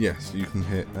reach? Yes, you can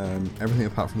hit everything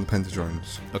apart from the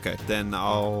pentadrones. Okay, then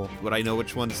would I know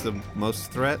which one's the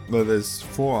most threat? Well, there's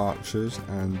 4 archers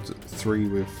and 3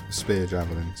 with spear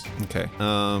javelins. Okay.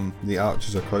 The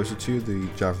archers are closer to you, the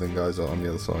javelin guys are on the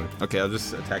other side. Okay, I'll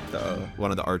just attack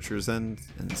one of the archers then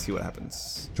and see what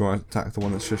happens. Do you want to attack the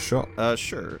one that's just shot?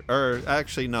 Sure. Or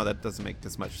actually, no, that doesn't make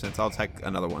as much sense. I'll attack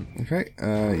another one. Okay,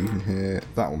 you can hit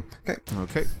that one. Okay,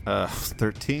 Okay.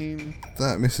 13.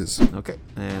 that misses. Okay,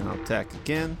 and I'll attack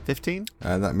again. 15.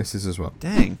 That misses as well.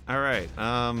 Dang. All right.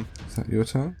 Is that your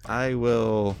turn? I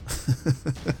will. Run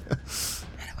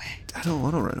away. I don't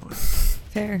want to run away.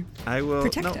 Fair. I will.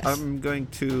 Protect no, us. I'm going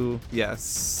to. Yes.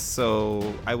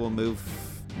 So I will move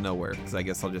nowhere because I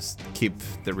guess I'll just keep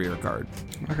the rear guard.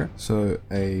 Okay. So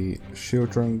a shield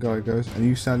drone guy goes. Are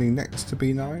you standing next to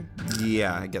B9?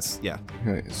 Yeah, I guess. Yeah.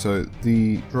 Okay, so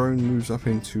the drone moves up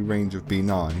into range of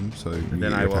B9, so And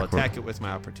then I will attack it with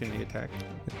my opportunity attack.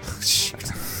 Shit.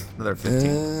 Another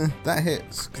 15. That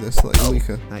hits, because they're slightly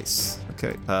weaker. Nice.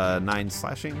 Okay. 9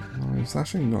 slashing. 9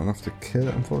 slashing, not enough to kill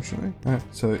it, unfortunately.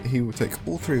 So he will take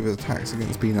all 3 of his attacks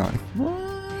against B9.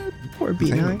 What? Poor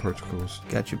Containment B9. protocols.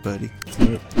 Got you, buddy.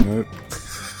 Nope, nope.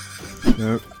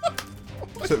 Nope.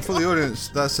 So for the audience,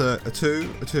 that's a 2,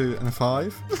 a 2, and a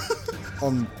 5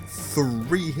 on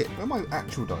 3 hit. Where are my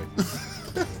actual die?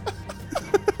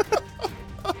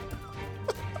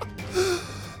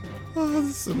 Oh,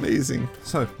 this is amazing.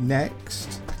 So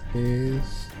next is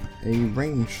a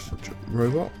ranged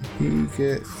robot. He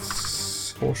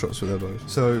gets 4 shots with their bows.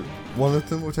 So one of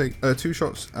them will take 2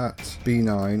 shots at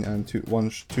B9 and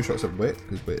 2 shots at Wit,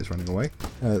 because Wit is running away.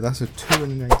 That's a 2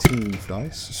 and an 18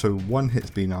 dice, so 1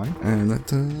 hits B9, and that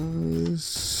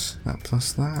does that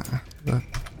plus that.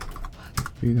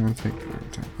 B9 take 4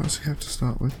 attack. What does he have to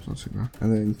start with? Not too bad.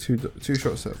 And then 2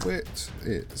 shots at Wit.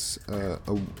 It's a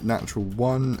natural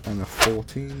 1 and a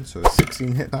 14, so a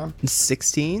 16 hit down.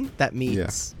 16? That means...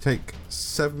 Yeah. Take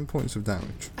 7 points of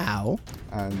damage. Ow.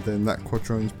 And then that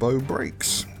quadrone's bow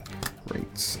breaks.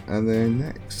 Great. And then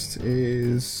next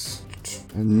is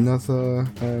another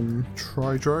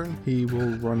tri-drone. He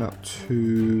will run up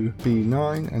to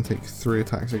B9 and take 3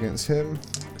 attacks against him.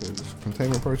 Because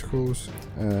containment protocols.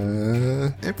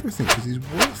 Everything, because he's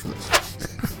worthless.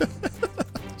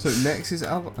 So next is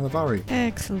Alvari.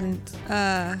 Excellent.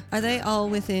 Are they all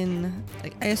within,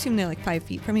 like, I assume they're like 5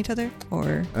 feet from each other,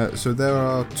 or? So there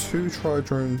are 2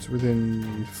 tri-drones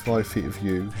within 5 feet of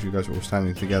you, because you guys are all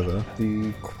standing together.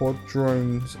 The quad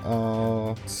drones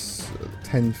are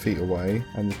 10 feet away,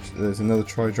 and there's another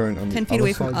tri-drone on 10 the feet other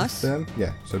away side from of us? them.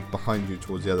 Yeah, so behind you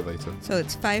towards the elevator. So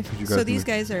it's 5. You guys So these move-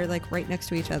 guys are like right next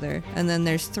to each other, and then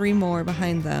there's 3 more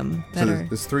behind them that So are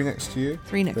there's 3 next to you.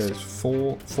 3 next to There's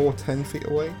four 10 feet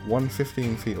away, 1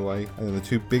 15 feet away, and then the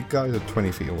 2 big guys are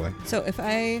 20 feet away. So if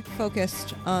I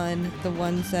focused on the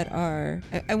ones that are,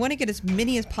 I want to get as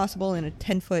many as possible in a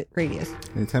 10-foot radius.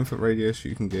 In a 10-foot radius,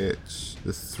 you can get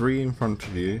the 3 in front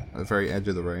of you at the very edge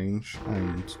of the range,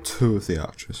 and 2 of the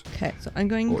archers. Okay, so I'm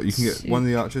going Or you can get to... 1 of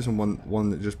the archers and one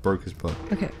that just broke his bow.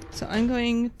 Okay, so I'm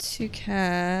going to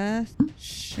cast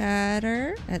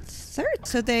Shatter at 3rd.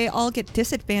 So they all get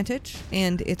disadvantage,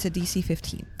 and it's a DC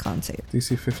 15 con save.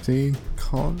 DC 15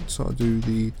 con, so I'll do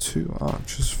the 2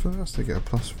 archers first. They get a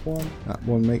 +1. That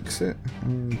one makes it.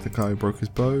 And the guy who broke his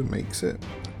bow makes it.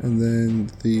 And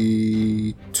then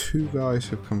the 2 guys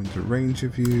who have come into range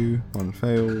of you, 1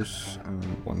 fails and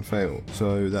 1 failed.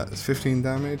 So that's 15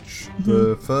 damage.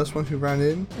 The first one who ran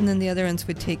in, And then the other ones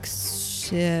would take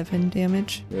 7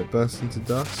 damage. it burst into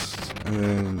dust. And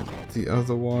then the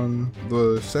other one,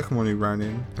 the second one who ran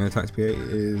in and attacked P8,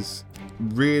 is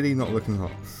really not looking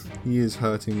hot. He is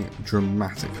hurting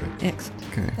dramatically. Excellent.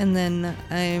 Okay. And then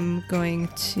I'm going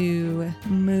to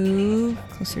move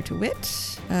closer to Wit.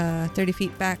 30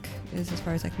 feet back is as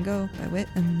far as I can go by Wit.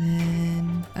 And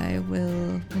then I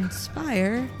will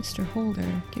inspire Mr.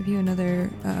 Holder. Give you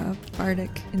another bardic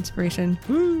inspiration.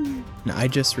 Now, I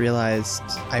just realized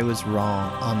I was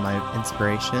wrong on my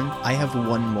inspiration. I have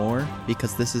 1 more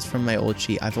because this is from my old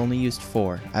sheet. I've only used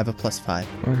 4. I have a +5.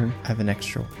 Okay. I have an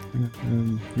extra.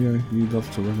 Yeah, you love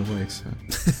to run away, so.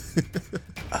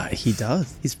 He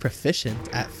does. He's proficient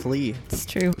at flee. It's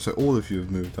true. So all of you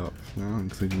have moved up now,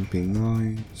 including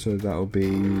B9. So that'll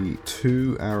be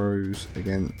 2 arrows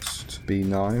against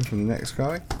B9 from the next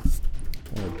guy.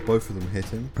 Both of them hit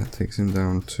him. That takes him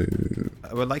down to...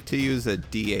 I would like to use a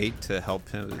D8 to help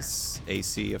his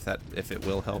AC if it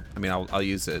will help. I mean, I'll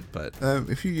use it, but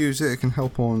if you use it, it can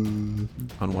help on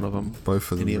on one of them.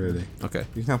 both of them, Any of them? really. Okay.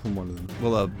 You can help on one of them.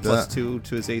 Will a That- +2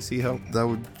 to his AC help? That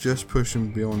would just push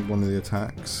him beyond one of the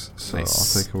attacks. So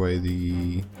Nice. I'll take away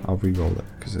the... I'll re-roll it,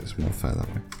 because it's more fair that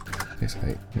way. It's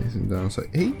 8. Takes him down. So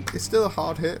it's still a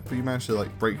hard hit, but you managed to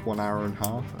like break 1 arrow in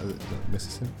half as it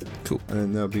misses him. Cool. And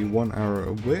then there'll be 1 arrow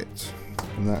of Wit,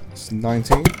 and that's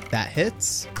 19. That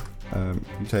hits.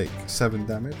 You take 7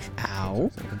 damage, Ow.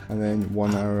 and then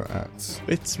 1 arrow at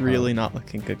It's really not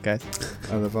looking good, guys.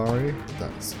 Alavari.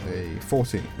 That's a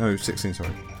 14. No, 16.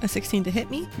 Sorry. A 16 to hit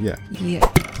me? Yeah. Yeah.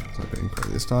 So I got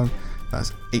incorrect this time.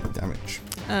 That's 8 damage.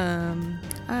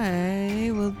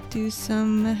 I will do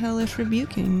some hellish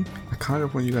rebuking. I kind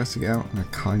of want you guys to get out, and I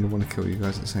kind of want to kill you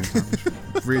guys at the same time.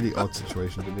 It's a really odd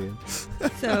situation to be in.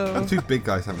 So, The 2 big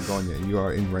guys haven't gone yet. You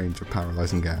are in range of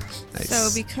paralyzing gas. Nice. so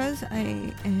because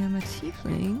I am a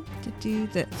tiefling, to do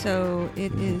that, so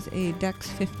it is a Dex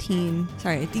 15,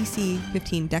 sorry, a DC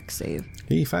 15 Dex save.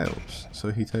 He fails,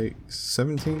 so he takes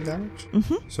 17 damage.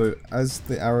 Mm-hmm. So as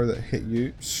the arrow that hit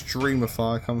you, stream of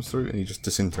fire comes through, and he just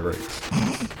disintegrates.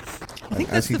 I think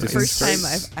that's the first time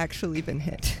I've actually been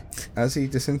hit. As he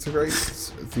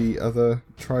disintegrates, the other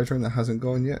tri-drone that hasn't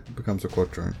gone yet becomes a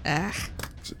quad-drone. Ah.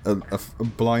 A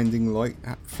blinding light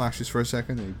flashes for a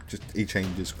second, and he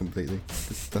changes completely.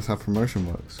 That's how promotion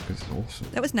works, because it's awesome.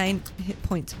 That was 9 hit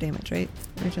points of damage, right?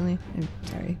 Originally? I'm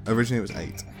sorry. Originally it was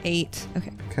 8. 8.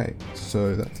 Okay. Okay,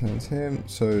 so that turns him.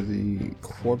 So the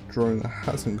quad drone that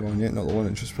hasn't gone yet, not the one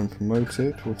that's just been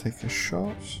promoted, will take a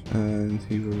shot, and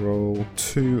he will roll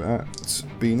 2 at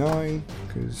B9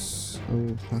 because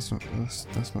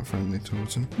that's not friendly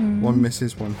towards him. 1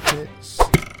 misses, 1 hits.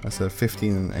 That's a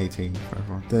 15 and 18 for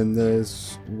everyone. Then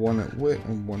there's one at wit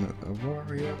and one at a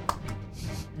warrior.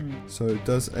 So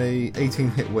does a 18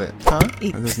 hit wit? Huh?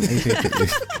 It does an 18 hit you.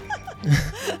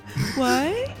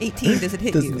 What? 18, does it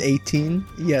hit Does you? an 18?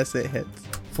 Yes, it hits.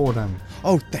 4 damage.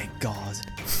 Oh, thank God.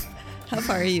 How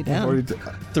far are you I've already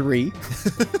down? 3.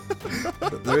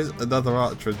 There is another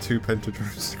archer and 2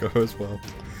 pentadromes to go as well.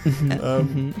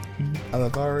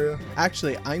 Alavaria.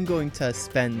 Actually, I'm going to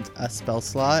spend a spell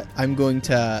slot. I'm going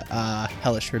to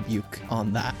Hellish Rebuke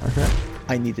on that. Okay.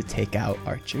 I need to take out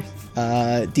archers.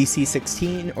 DC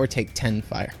 16 or take 10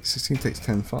 fire. 16 takes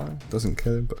 10 fire. Doesn't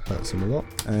kill him, but hurts him a lot.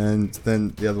 And then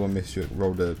the other one missed you. It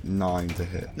rolled a 9 to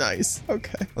hit. Nice.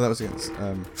 Okay. Oh, that was against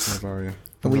Alavaria.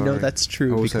 We know Alavaria. that's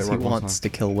true Always say it because he right one wants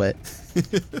time. to kill Wit.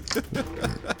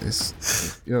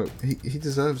 He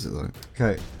deserves it though.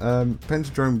 Okay,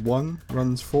 Pentadrome 1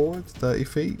 runs forward 30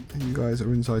 feet. You guys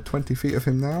are inside 20 feet of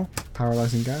him now.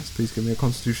 Paralyzing gas. Please give me a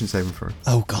Constitution saving throw.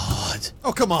 Oh, God.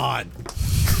 Oh, come on.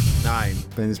 9.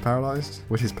 Ben is paralyzed.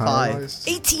 Which is paralyzed.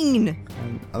 18!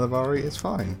 And Alavari is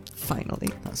fine. Finally.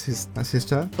 That's his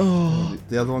turn. Oh.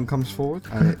 The other one comes forward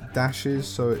and it dashes,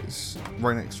 so it's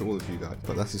right next to all of you guys.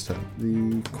 But that's his turn.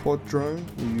 The quad drone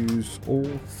will use all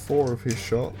 4 of his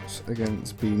shots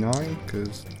against B9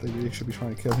 because they really should be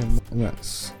trying to kill him. And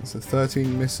that's a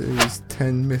 13 misses,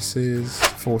 10 misses,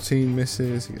 14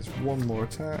 misses. He gets 1 more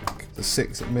attack. The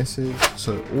 6 it misses,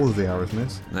 so all of the arrows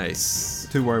miss. Nice.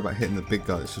 Too worried about hitting the big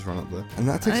guy that's just run up there. And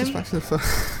that takes us back to the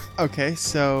first. Okay,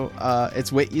 so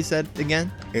it's Wit you said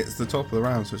again? It's the top of the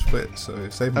round, so it's split. So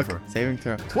saving Okay, throw. saving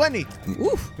throw. 20!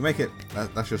 Oof. You make it.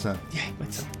 That's your turn. Yay,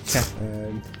 what's up?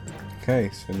 Okay. Okay,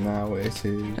 so now it is.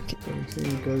 Okay.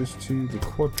 He goes to the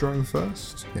quad drone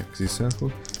first. Yeah, because he's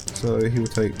circled. So he will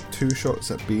take 2 shots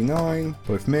at B9,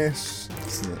 both miss.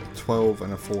 It's a 12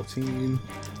 and a 14.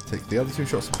 Take the other 2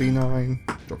 shots at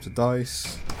B9. Drops a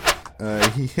dice.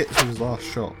 He hits with his last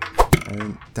shot.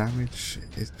 And damage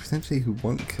is potentially who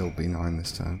won't kill B9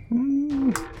 this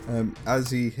turn.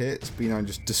 As he hits, B9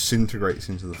 just disintegrates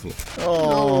into the floor.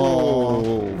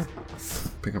 Oh.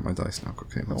 Pick up my dice now,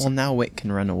 quickly. Well, now Wit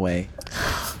can run away.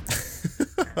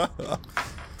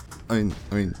 I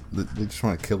mean, they just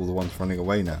want to kill the ones running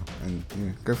away now, and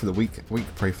go for the weak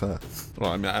prey first.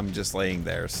 Well, I mean, I'm just laying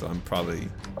there, so I'm probably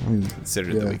mean,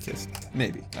 considered yeah. the weakest.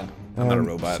 Maybe. I don't know. I'm not a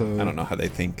robot. so- I don't know how they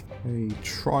think. A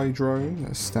tri-drone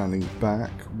that's standing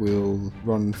back will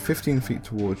run 15 feet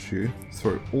towards you,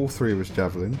 throw all 3 of his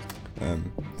javelins.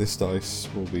 This dice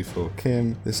will be for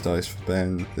Kim, this dice for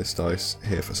Ben, this dice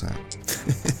here for Sam.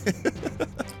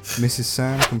 Misses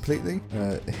Sam completely,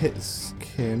 hits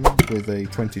Kim with a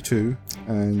 22,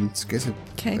 and gets a.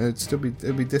 Okay. It'll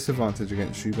be disadvantage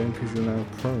against you, Ben, because you're now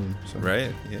prone. So.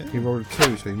 Right? Yeah. He rolled a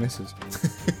 2, so he misses.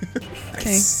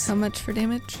 Okay, how much for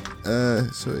damage?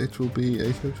 So it will be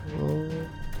a total of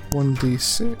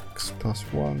 1d6 plus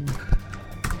 1.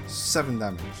 7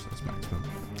 damage, that's maximum.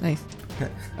 Nice.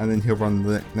 Okay. And then he'll run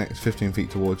the next 15 feet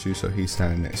towards you, so he's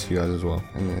standing next to you guys as well.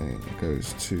 And then it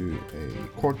goes to a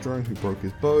quad drone who broke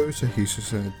his bow, so he's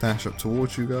just going to dash up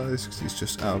towards you guys because he's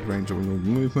just out of range of a normal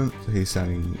movement. So he's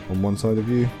standing on one side of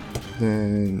you.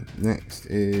 Then next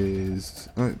is...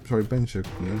 Oh, sorry, Ben should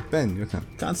come in. Ben, your turn.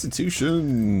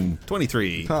 Constitution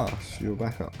 23. Pass, you're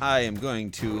back up. I am going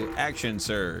to action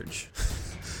surge.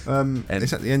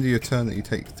 It's at the end of your turn that you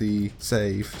take the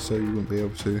save, so you wouldn't be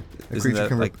able to. Isn't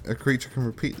that like- A creature can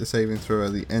repeat the saving throw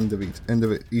at the end of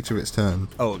each of its turn.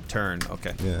 Oh, turn.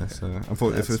 Okay. Yeah, so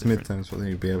unfortunately, if That's it was different. mid-turn, so then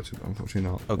you'd be able to.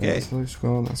 Unfortunately, not. Okay. That's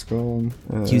gone. That's gone.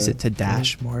 Use it to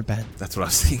dash more, Ben. That's what I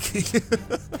was thinking.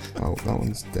 Oh, that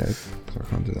one's dead, so I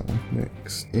can't do that one.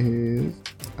 Next is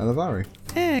Alavari.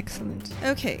 Excellent.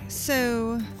 Okay,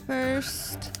 so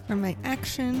first for my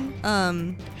action,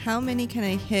 how many can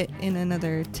I hit in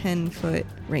another 10-foot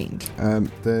range?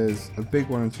 There's a big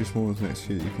one and 2 small ones next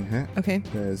to you that you can hit. Okay.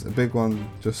 There's a big one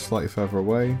just slightly further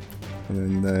away, and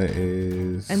then there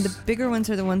is. And the bigger ones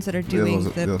are the ones that are other doing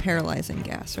ones- the the- paralyzing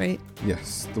gas, right?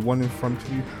 Yes, the one in front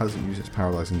of you hasn't used its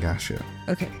paralyzing gas yet.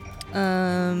 Okay.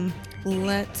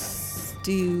 Let's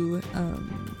do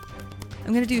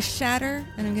I'm gonna do shatter,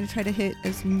 and I'm gonna try to hit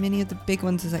as many of the big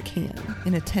ones as I can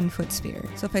in a 10-foot sphere.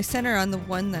 So if I center on the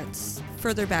one that's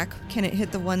further back, can it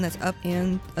hit the one that's up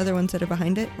and other ones that are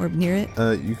behind it or near it?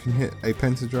 You can hit a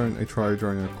pentadrone, a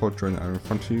tri-drone, and a quad-drone that are in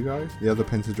front of you guys. The other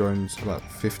pentadrone's about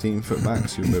 15 foot back,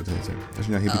 so you'll be able to hit him. As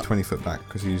you know, he'd be 20 foot back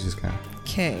because he uses gas.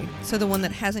 Okay. So the one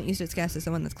that hasn't used its gas is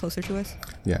the one that's closer to us?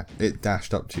 Yeah, it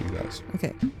dashed up to you guys.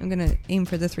 Okay. I'm gonna aim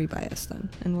for the 3 bias then,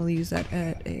 and we'll use that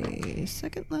at a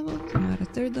 2nd level. I'm at a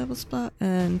 3rd level spot,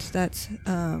 and that's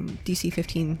DC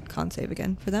 15 con save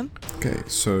again for them. Okay,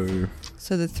 so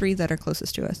So the 3 that are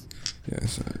closest to us. Yeah,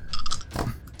 so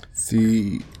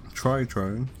the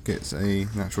tri-drone gets a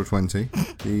natural 20.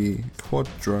 The quad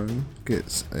drone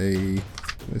gets a,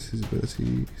 what's his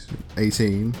ability?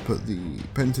 18, but the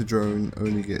pentadrone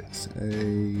only gets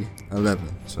a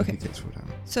 11, so Okay. he takes 4 damage.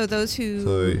 So those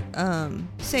who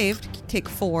saved take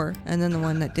 4, and then the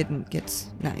one that didn't gets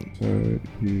 9.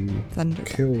 So you Thunder.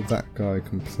 kill that guy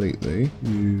completely.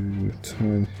 You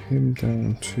turn him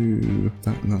down to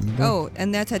that number. Oh,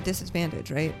 and that's at disadvantage,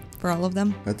 right? For all of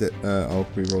them? I'll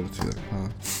re-roll the 2 that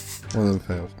passed. One of them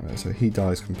failed. Alright, so he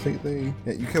dies completely.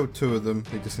 Yeah, you killed 2 of them.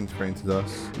 They disintegrate into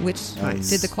dust. Which Nice.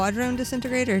 did the quadrone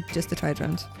disintegrate or just the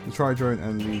tridrones? The tri-drone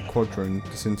and the quadrone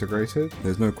disintegrated.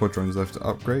 There's no quadrones left to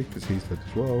upgrade because he's dead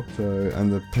as well. So,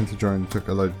 and the pentadrone took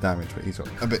a load of damage, but he's got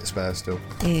a bit spare still.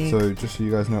 So just so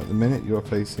you guys know, at the minute you are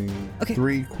facing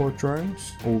 3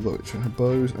 quadrones, all of which have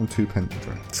bows, and 2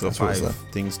 pentadrones. So That's what's 5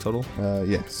 left. things total.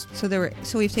 Yes. So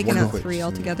we've taken One out of 3 which,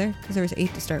 altogether because there was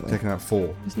 8 to start with. Taking out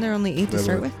 4. Wasn't there only 8 to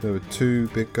start with? There were 2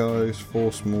 big guys,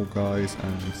 4 small guys,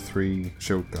 and 3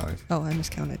 shield guys. Oh, I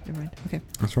miscounted. Never mind. Okay.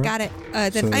 That's right. Got it.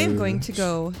 Then I am So- going to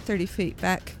go 30 feet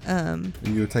back.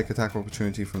 You take attack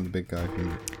opportunity from the big guy.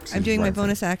 I'm doing my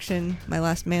bonus action, my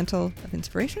last mantle of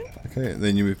inspiration, Okay,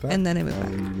 then you move back. and then I move back.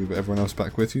 And you move everyone else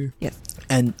back with you. Yes.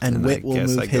 And And Wit I will guess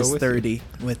move I go his with you. 30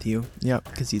 with you. Yep,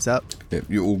 because he's up. Yep,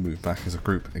 you all move back as a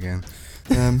group again.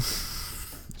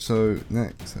 So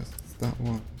next, that's that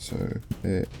one. So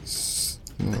it's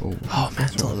little. Oh,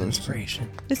 Mantle of Sorry, Inspiration.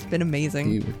 It's been He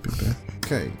amazing. would be better.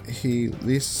 Okay,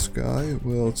 this guy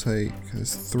will take.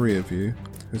 There's 3 of you.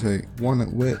 He'll take 1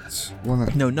 at wit, 1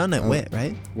 at No, none at Oh. Wit,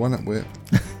 right? 1 at wit,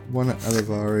 1 at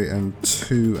Elivari, and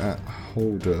 2 at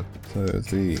holder. So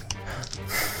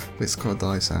it's got to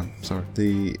die, Sam. Sorry.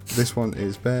 This one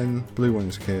is Ben. Blue one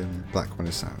is Kim. Black one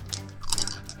is Sam.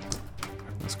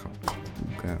 That's cool.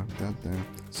 Down.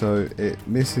 So it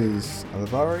misses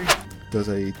Elivari. Does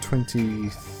a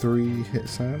 23 hit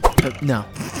Sam? No.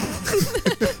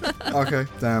 Okay,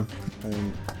 damn.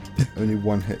 And only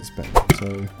 1 hits Ben. So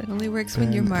It only works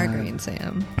when you're Ben Margarine,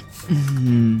 Sam.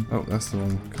 oh, that's the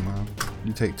wrong command.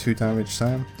 You take 2 damage,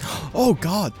 Sam. Oh,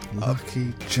 God.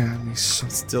 Lucky jam. He's so.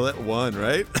 Still at 1,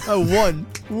 right? Oh, 1.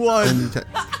 1.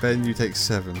 Ben, you take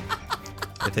 7.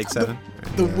 I take 7.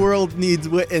 The world needs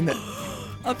Wit in it.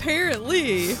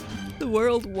 Apparently, the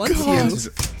world wants God. you.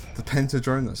 The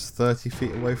pentadrone that's 30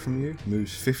 feet away from you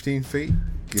moves 15 feet.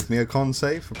 Give me a con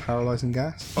save for paralyzing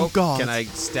gas. Oh, God. Can I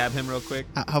stab him real quick?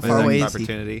 How My far next away is he?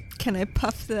 opportunity. Can I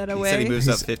puff that He away? said he moves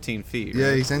up He's- 15 feet. Yeah,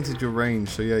 right? he's entered your range,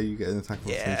 so yeah, you get an attack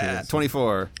opportunity. Yeah,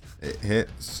 24. It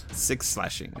hits. 6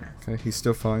 slashing. Okay, he's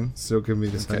still fine. Still give me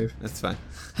the Okay, save. that's fine.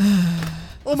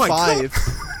 Oh my 5. god!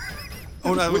 Oh,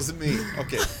 no, that wasn't me.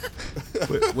 Okay.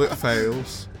 Whip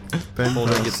fails. Ben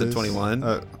Holder passes. gets a 21.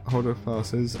 Holder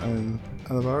passes, and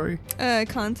Alavari?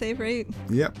 Con save rate.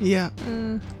 Yep, Yeah.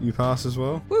 you pass as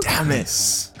well. Damn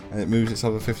it. And it moves its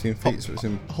other 15 feet, so it's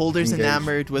in. Holder's engaged.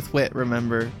 enamored with Wit,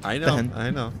 remember? I know. Ben. I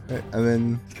know. Okay, and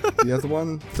then the other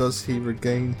one, does he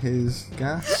regain his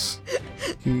gas?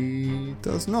 He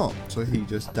does not. So he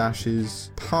just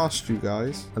dashes past you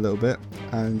guys a little bit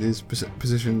and is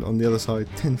positioned on the other side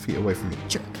 10 feet away from you.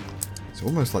 Jerk. It's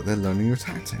almost like they're learning your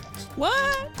tactics.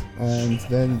 What? And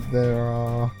then there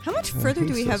are. How much further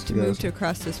do we have to move to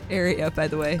across this area, by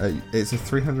the way? It's a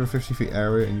 350 feet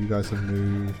area, and you guys have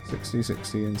moved 60,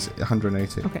 60, and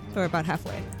 180. Okay, so we're about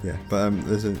halfway. Yeah, but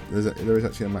there is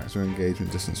actually a maximum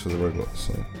engagement distance for the robots.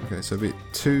 So okay, so be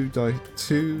 2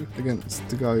 against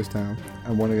the guy who's down,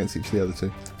 and 1 against each of the other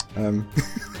 2.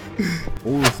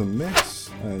 All of them miss,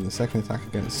 and the second attack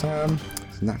against Sam.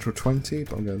 Natural 20,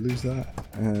 but I'm going to lose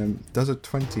that. Does a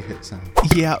 20 hit Sam?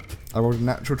 Yep. I rolled a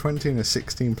natural 20 and a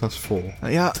 16 plus 4.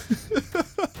 Yeah.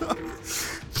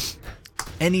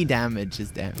 Any damage is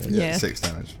damage. Yeah. 6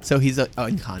 damage. So he's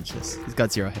unconscious. He's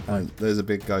got 0 hit points. And there's a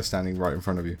big guy standing right in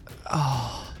front of you.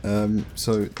 Oh.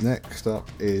 So next up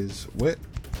is Wit.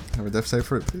 Have a death save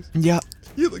for it, please. Yep.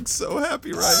 You look so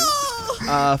happy,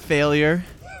 Ryan. Failure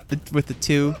with the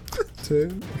 2.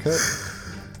 2. Okay.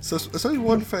 So it's only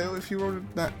 1 fail. If you rolled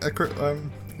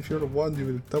if you rolled a 1, you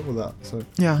would have double that. So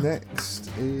Yeah. next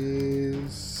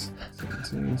is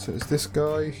 17. So it's this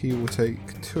guy. He will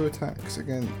take 2 attacks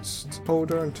against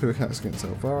Holder and 2 attacks against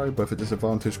Alvari, both at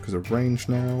disadvantage because of range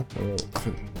now. So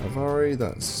for Alvari,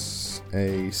 that's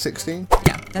a 16.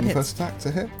 Yeah, that on the hits. first attack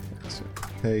to hit. So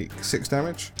take 6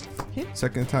 damage. Okay.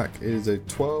 Second attack is a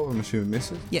 12. I'm assuming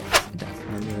misses. Yes, it does.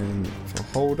 And then for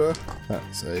Holder,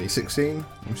 that's a 16.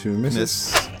 I'm assuming misses.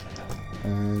 Miss.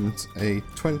 And a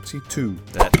 22.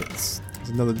 That hits. There's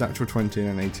another natural 20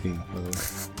 and an 18, by the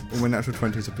way. All my natural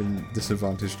 20s have been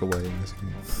disadvantaged away in this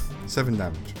game. 7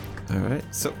 damage. All right.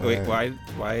 So wait, why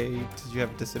did you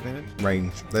have a disadvantage?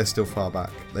 Range. They're still far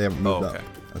back. They haven't moved up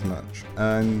as much.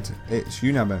 And it's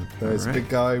you now, Ben. There's a big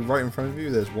guy right in front of you.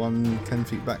 There's one 10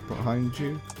 feet back behind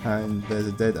you. And there's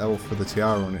a dead elf with a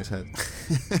tiara on its head.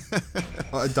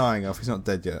 Not a dying elf. He's not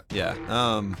dead yet. Yeah.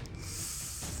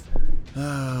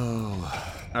 Oh.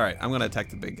 All right. I'm going to attack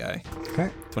the big guy. Okay.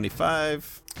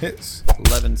 25. Hits.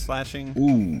 11 slashing.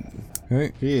 Ooh.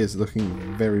 Okay. He is looking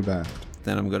very bad.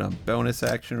 Then I'm going to bonus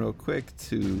action real quick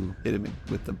to hit him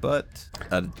with the butt.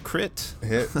 A crit.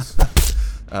 Hits.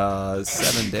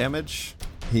 7 damage.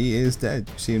 He is dead.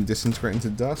 You see him disintegrate into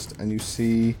dust, and you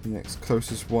see the next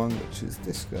closest one, which is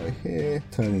this guy here,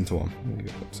 turn into one. There you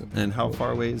go, that's it. And how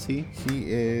far away is he?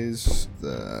 He is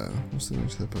what's the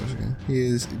range of the post again? He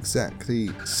is exactly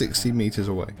 60 meters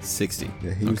away. 60.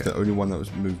 Yeah, he was the only one that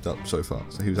was moved up so far,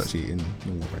 so he was actually in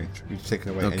normal range. We've taken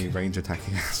away any range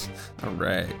attacking us. All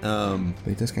right. But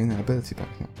he does gain that ability back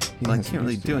now. Well, I can't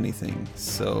really do anything,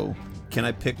 so can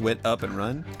I pick Wit up and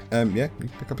run? Yeah, you can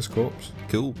pick up his corpse.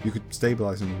 Cool. You could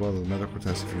stabilize him as well with a medical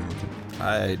test if you wanted.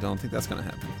 I don't think that's going to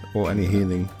happen. Or any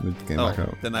healing would get him back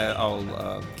up. Then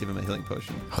I'll give him a healing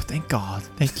potion. Oh, thank God.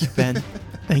 Thank you, Ben.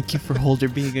 Thank you for Holder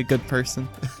being a good person.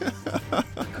 All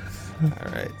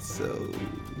right, so...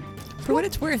 For what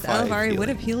it's worth, 5 Alavari healing. would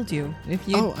have healed you if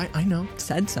you Oh, I know.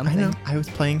 said I something. know. I was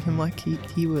playing him like he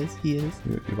is. You're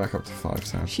back up to 5,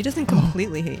 Sam. She doesn't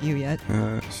completely hate you yet.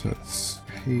 So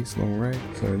he's long range.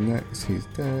 So next, he's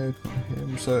dead. Not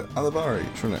him. So Alavari,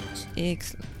 you're next.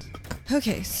 Excellent.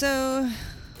 Okay, so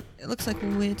it looks like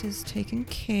Wit is taken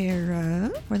care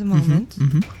of for the moment.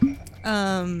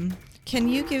 Can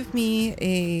you give me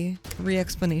a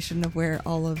re-explanation of where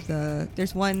all of the...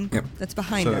 There's one that's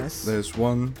behind us. There's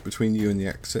one between you and the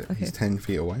exit. Okay. He's 10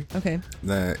 feet away. Okay.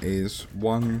 There is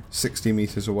one 60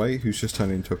 meters away who's just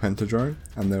turned into a pentadrone.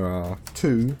 And there are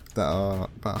 2 that are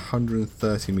about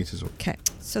 130 meters away. Okay.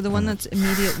 So the one that's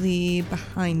immediately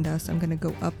behind us, I'm going to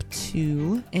go up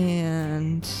to,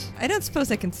 and I don't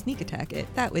suppose I can sneak attack it.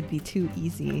 That would be too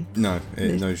easy. No,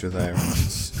 it knows you're there.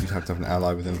 You'd have to have an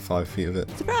ally within 5 feet of it.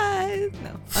 Surprise!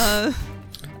 No.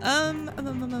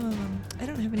 I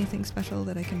don't have anything special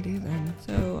that I can do then.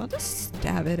 So I'll just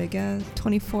stab it, I guess.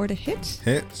 24 to hit.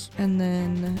 Hits. And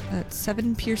then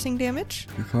 7 piercing damage.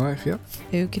 5, yep.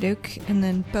 Okie doke. And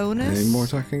then bonus. Any more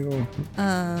attacking or?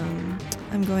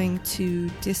 I'm going to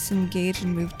disengage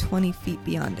and move 20 feet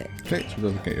beyond it. Okay, so it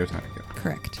doesn't get your attack yet.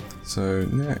 Correct. So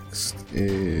next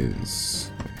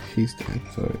is... He's dead.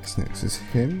 So next is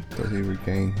him. Does he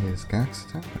regain his gas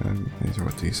attack? He's a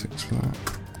d6 for that.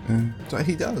 So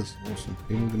he does. Awesome.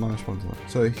 He needs a -1 to that.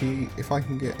 So if I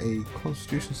can get a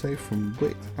Constitution save from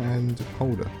Wit and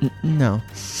Holder. No.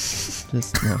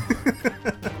 Just no.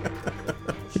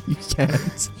 You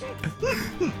can't.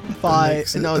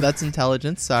 5. No, that's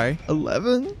intelligence. Sorry.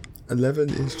 11. 11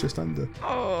 is just under.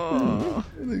 Oh.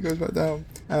 And then it goes back down.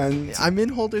 And I'm in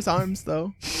Holder's arms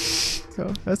though,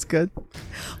 so that's good.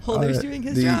 Holder's doing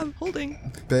his job. Holding.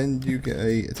 Ben, you get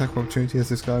a attack opportunity as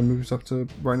this guy moves up to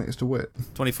right next to Wit.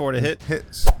 24 to hit.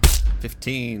 Hits.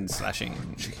 15 slashing.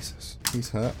 Jesus. He's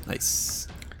hurt. Nice.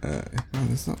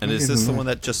 And is this the one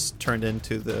that just turned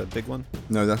into the big one?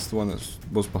 No, that's the one that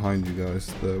was behind you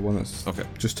guys. The one that's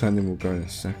just turned in will go in a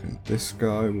second. This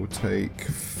guy will take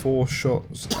 4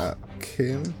 shots at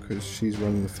Kim because she's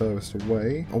running the furthest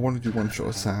away. I want to do 1 shot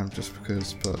at Sam just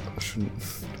because, but I shouldn't.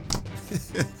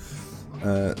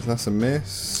 So that's a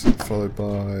miss, followed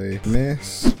by a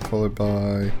miss, followed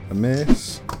by a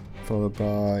miss, followed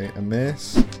by a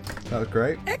miss. That was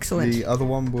great. Excellent. The other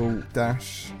one will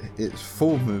dash its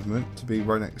full movement to be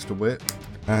right next to Wit,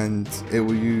 and it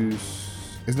will use...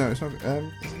 It's not... Is it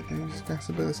use gas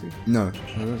ability? No,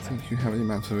 I don't think you have any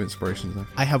amounts of inspirations left.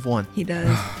 I have 1. He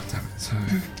does. Damn it, so...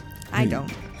 I don't.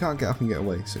 You can't get up and get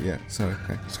away, so yeah. So,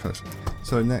 okay, it's close.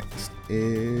 So next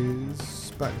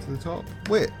is... back to the top.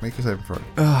 Wit, make a saving throw.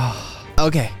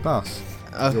 Okay. Pass.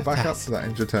 You're back up to that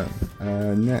end of your turn.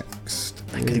 Next,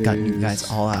 I could have gotten you guys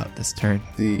all out this turn.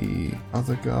 The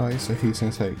other guy, so he's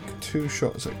going to take 2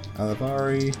 shots at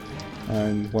Alavari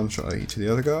and 1 shot at each of the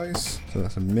other guys. So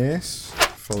that's a miss,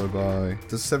 followed by...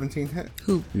 Does 17 hit?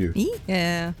 Who? You. Me?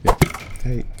 Yeah. Yeah.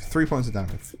 Take 3 points of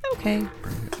damage. Okay.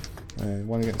 And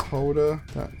 1 against Holder,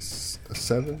 that's a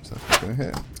 7, so that's going to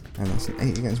hit. And that's an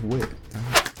 8 against Wit. Damn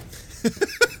it.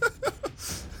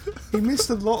 He missed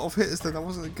a lot of hits then. That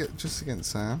wasn't just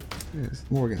against Sam. Yeah, it's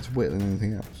more against Wit than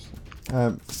anything else.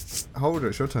 Holder,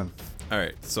 it's your turn. All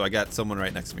right, so I got someone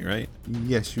right next to me, right?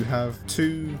 Yes, you have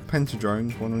 2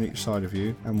 pentadrones, one on each side of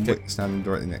you, and Okay. Wit standing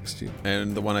directly next to you.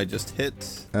 And the one I just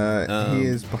hit. He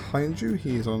is behind you.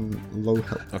 He is on low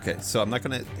health. Okay, so I'm not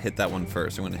going to hit that one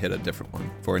first. I'm going to hit a different one.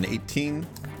 For an 18,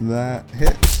 That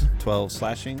hits. 12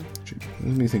 slashing.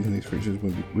 There's me thinking these creatures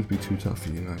would be too tough for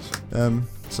you guys.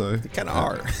 So They kind of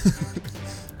are.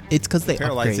 It's because they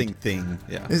Paralyzing upgrade. thing,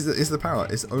 yeah. is it's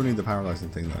only the paralyzing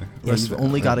thing though. Yeah, Rest you've of it,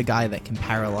 only got a guy that can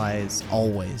paralyze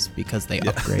always because they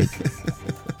upgrade.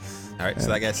 All right, so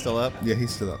that guy's still up. Yeah,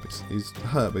 he's still up. He's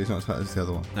hurt, but he's not as hurt as the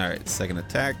other one. All right, second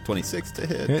attack, 26 to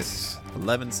hit. Hits.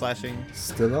 11 slashing.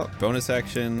 Still up. Bonus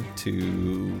action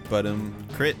to butt him.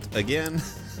 Crit again.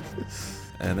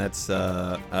 And that's,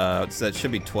 that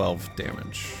should be 12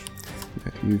 damage.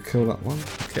 Okay, you kill that one.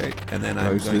 Okay, and then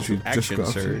Oh, I'm so going you to just action got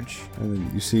up to you. surge. And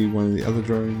then you see one of the other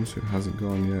drones who hasn't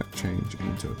gone yet change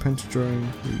into a pentadrone.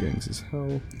 He gains his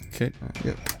health. Okay.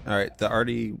 Yep. All right, the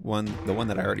one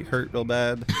that I already hurt real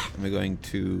bad. I'm going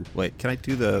to wait. Can I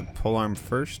do the polearm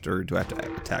first, or do I have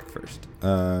to attack first?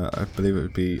 I believe it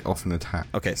would be off an attack.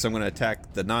 Okay, so I'm going to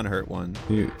attack the non-hurt one.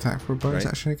 You attack for a bonus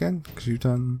Right. action again? Because you've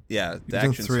done... Yeah, You've the done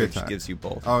action 3 surge attacks. gives you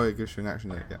both. Oh, it gives you an action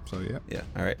there. Yep, so yeah. Yeah.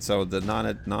 All right. So the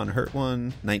non-hurt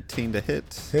one, 19 to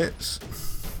hit, Hits.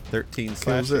 13 Kills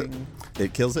slashing.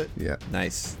 It kills it. Yeah.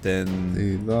 Nice. Then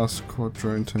The last quad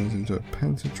drone turns into a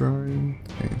pentadrone.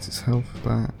 Gains its health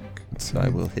back. so I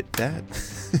will hit that.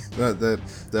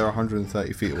 They're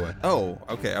 130 feet away. Oh,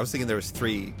 okay. I was thinking there was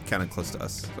 3 kind of close to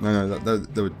us. No,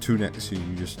 there were 2 next to you.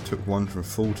 You just took one from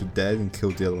full to dead and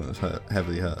killed the other one that was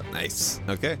heavily hurt. Nice.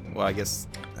 Okay. Well, I guess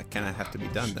I kind of have to be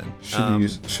done then. Should have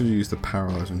used the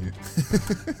paralyze on you.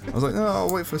 I was like, no,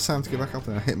 I'll wait for Sam to get back up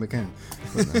there and hit him again.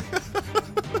 But no.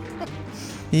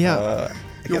 Yeah.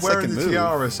 I You're guess I wearing can the move,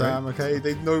 tiara, right? Sam. Okay,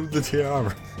 they know the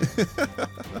tiara.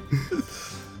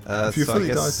 If you So fully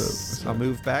I die, guess though, I'll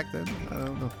move back then. I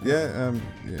don't know. Yeah,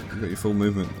 you got your full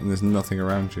movement, and there's nothing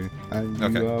around you, and you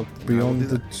Okay. are do beyond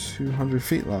the that. 200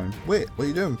 feet line. Wait, what are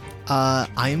you doing? I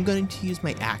am going to use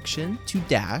my action to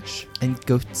dash and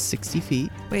go 60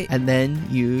 feet, Wait, and then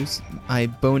use my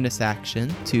bonus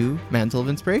action to Mantle of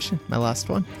Inspiration, my last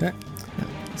one. Yeah.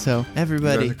 So You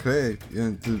everybody, guys are clear.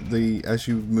 You know, as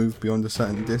you move beyond a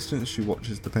certain distance, you watch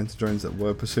as the pentadrones that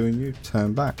were pursuing you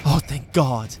turn back. oh thank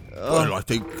God! Well, I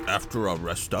think after a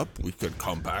rest up, we can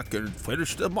come back and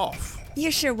finish them off.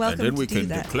 you're sure And welcome then to we do can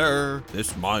that. declare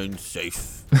this mine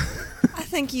safe. I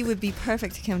think you would be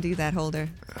perfect to come do that, Holder.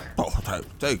 Oh,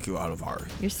 thank you, Alvari.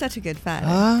 You're such a good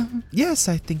fighter. Yes,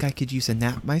 I think I could use a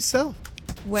nap myself.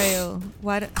 Well,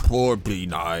 what? Poor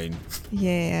B9.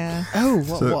 Yeah, Oh,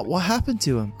 So- what happened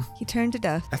to him? he turned to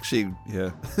dust. Actually, yeah.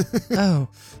 Oh,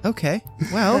 okay.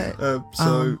 Well,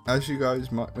 But As you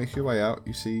guys might make your way out,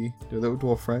 you see your little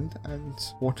dwarf friend, and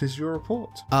what is your report?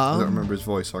 I don't remember his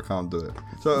voice, so I can't do it.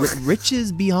 So,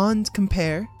 riches beyond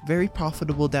compare. Very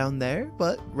profitable down there,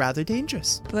 but rather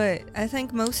dangerous. but I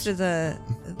think most of the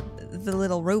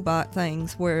little robot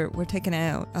things were taken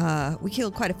out. We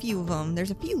killed quite a few of them. There's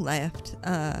a few left.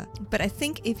 But I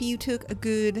think if you took a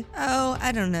good,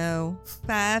 I don't know,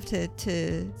 5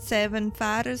 to 7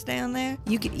 fighters down there,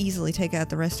 you could easily take out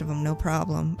the rest of them, no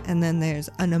problem. And then there's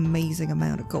an amazing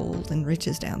amount of gold and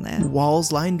riches down there.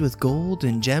 Walls lined with gold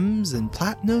and gems and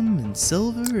platinum and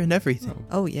silver and everything.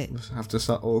 Oh yeah. we'll have to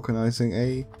start organising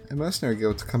a mercenary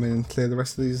guild to come in and clear the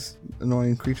rest of these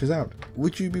annoying creatures out.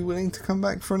 Would you be willing to come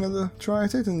back for another try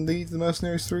at it and lead the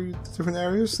mercenaries through the different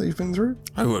areas that you've been through?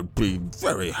 I would be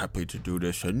very happy to do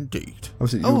this indeed.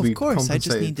 Obviously, Oh, you'll be of course. I just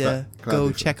compensated need to gladly go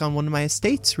for check on one of my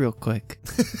estates real quick.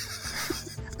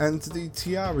 And the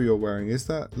tiara you're wearing, is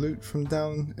that loot from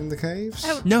down in the caves?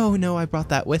 Oh. No, I brought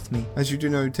that with me. As you do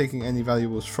know, taking any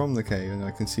valuables from the cave, and I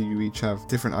can see you each have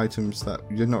different items that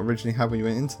you did not originally have when you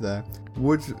went into there,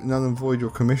 would null and void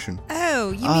your commission. Oh,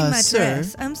 you mean my sir.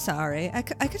 dress? I'm sorry. I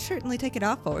could certainly take it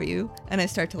off for you. And I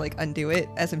start to like undo it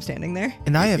as I'm standing there.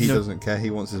 And I have He no doesn't care,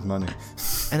 he wants his money.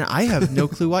 and I have no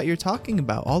clue what you're talking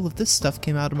about. All of this stuff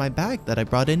came out of my bag that I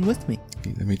brought in with me.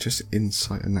 Let me just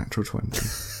insight a natural 20.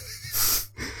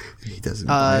 He doesn't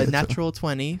buy it at all. Natural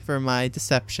 20 for my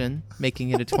deception,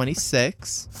 making it a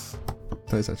 26.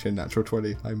 That is actually a natural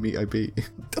 20. I beat.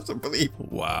 Doesn't believe.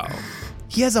 Wow.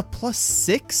 He has a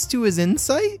 +6 to his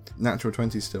insight? Natural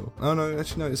 20 still. Oh no,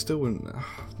 actually no, it still wouldn't.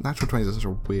 Natural 20 is such a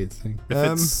weird thing.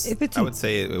 If it's I would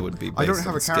say it would be based I don't on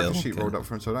have a character skill. sheet rolled up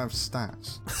for him, so I don't have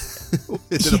stats.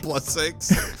 Is it a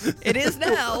 +6? it is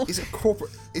now. He's a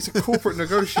corporate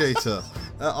negotiator.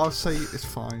 I'll say it's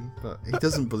fine, but he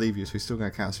doesn't believe you, so he's still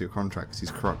going to cancel your contract because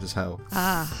he's corrupt as hell.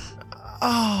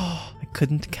 Oh, I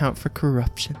couldn't account for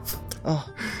corruption. Oh,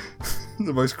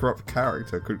 The most corrupt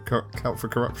character could count for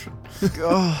corruption.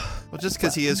 Oh, Well, just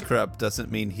because he is corrupt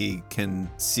doesn't mean he can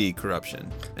see corruption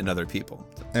in other people.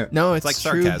 no, it's like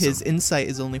true. sarcasm. His insight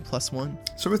is only +1.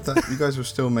 So with that, you guys were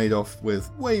still made off with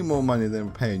way more money than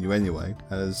we're paying you anyway,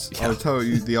 as I'll tell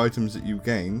you the items that you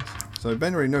gained. So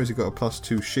Ben already knows he got a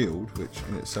 +2 shield, which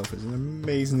in itself is an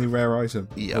amazingly rare item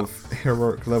of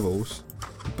heroic levels.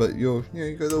 But you got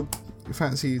a little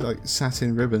fancy like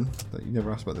satin ribbon that you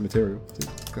never asked about the material.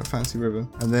 Got a fancy ribbon,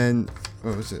 and then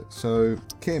what was it? So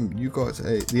Kim, you got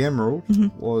the emerald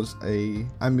was a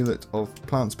amulet of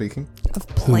plant speaking. Of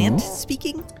plant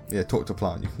speaking? Yeah, talk to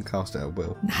plant. You can cast it at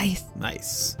will. Nice.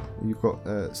 Nice. You've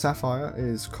got sapphire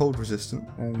is cold resistant,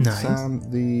 and Nice. Sam,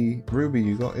 the ruby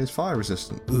you got is fire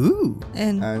resistant. Ooh.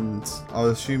 And And I'll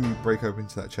assume you break open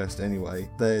to that chest anyway.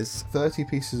 There's 30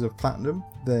 pieces of platinum,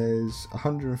 there's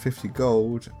 150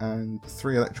 gold, and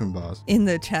 3 electron bars. in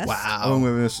the chest. Along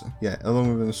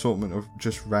with an assortment of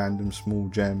just random small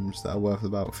gems that are worth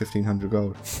about 1,500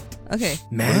 gold. Okay.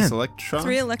 What Man. is electron?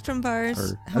 3 electron bars.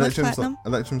 Or- How much platinum?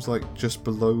 Electrum's like just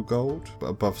below gold, but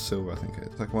above silver, I think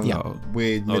it is. Like one of the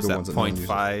weird Oh, is middle that ones that no one uses.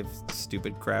 0.5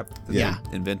 stupid crap that Yeah.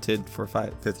 they invented for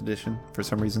 5th edition for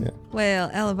some reason? Yeah. Well,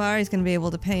 Alivari's going to be able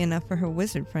to pay enough for her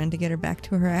wizard friend to get her back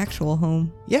to her actual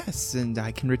home. Yes, and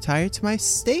I can retire to my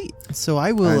state. So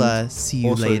I will And see you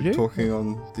Also, later. talking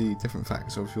on the different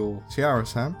facts of your tiara,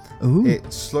 Sam, Ooh.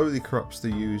 it slowly corrupts the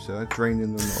user,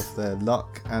 draining them of their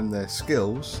luck and their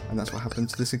skills, and that's what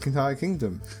happens to this entire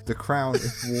kingdom. The crown,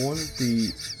 if worn,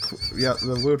 the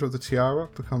wielder of the tiara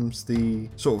becomes the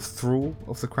sort of thrall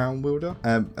of the crown wielder,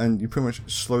 and you pretty much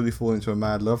slowly fall into a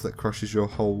mad love that crushes your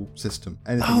whole system.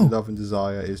 Anything you love and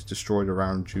desire is destroyed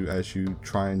around you as you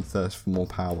try and thirst for more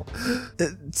power.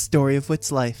 Story of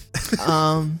Wit's life.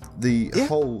 The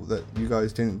hole that you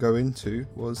guys didn't go into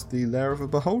was the lair of a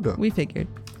beholder. We figured.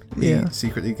 He Yeah.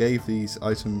 secretly gave these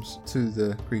items to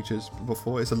the creatures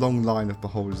before. It's a long line of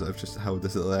beholders that have just held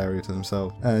this little area to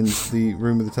themselves. And the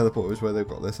room of the teleporter is where they've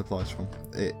got their supplies from.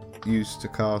 It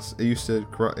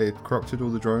corrupted all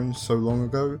the drones so long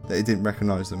ago that it didn't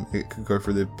recognize them. It could go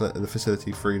through the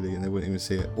facility freely and they wouldn't even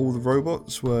see it. All the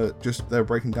robots were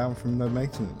breaking down from no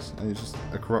maintenance, and it's just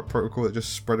a corrupt protocol that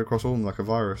just spread across all of them like a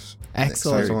virus.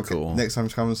 Excellent. Next time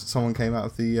someone came out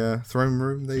of the throne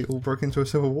room, they all broke into a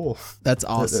civil war. That's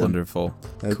awesome. Wonderful.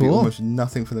 There'd be Cool. almost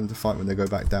nothing for them to fight when they go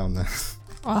back down there.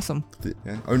 Awesome.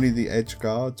 Only the edge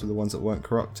guards are the ones that weren't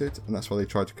corrupted, and that's why they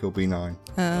tried to kill B9.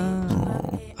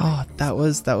 Oh, that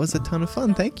was a ton of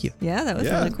fun. Thank you. Yeah, that was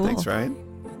Yeah, really cool. thanks, Ryan.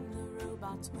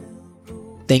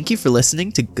 Thank you for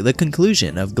listening to the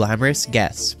conclusion of Glamorous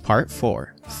Guests, Part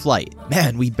 4, Flight.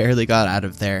 Man, we barely got out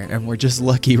of there, and we're just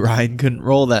lucky Ryan couldn't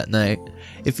roll that night.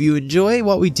 If you enjoy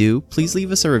what we do, please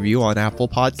leave us a review on Apple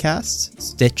Podcasts,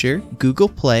 Stitcher, Google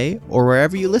Play, or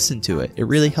wherever you listen to it. It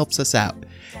really helps us out.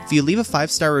 If you leave a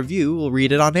 5-star review, we'll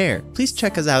read it on air. Please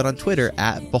check us out on Twitter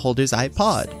at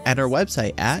BeholdersEyePod and our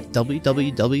website at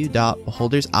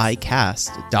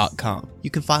www.beholderseyecast.com. You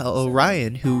can follow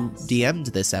Ryan, who DM'd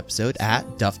this episode, at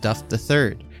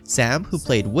DuffDuff3rd. Sam, who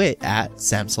played Wit, at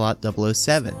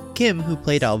Samsalot007. Kim, who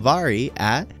played Alvari,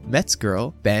 at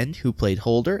Metzgirl. Ben, who played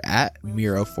Holder, at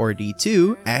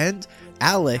Miro4D2. And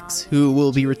Alex, who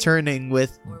will be returning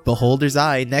with Beholder's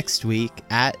Eye next week,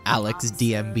 at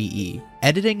AlexDMBE.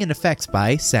 Editing and effects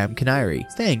by Sam Canary.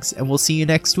 Thanks, and we'll see you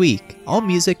next week. All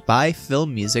music by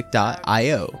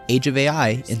filmmusic.io. Age of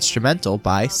AI instrumental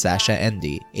by Sasha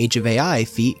Endy. Age of AI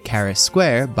feat Karis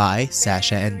Square by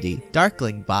Sasha Endy.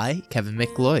 Darkling by Kevin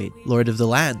McLeod. Lord of the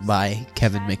Land by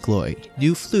Kevin McLeod.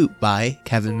 New Flute by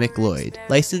Kevin McLeod.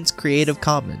 Licensed Creative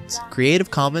Commons.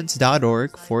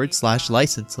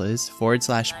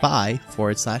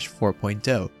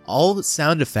 creativecommons.org/licenses/by/4.0. All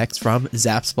sound effects from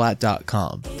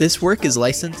Zapsplat.com. This work is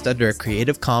licensed under a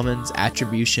Creative Commons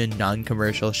Attribution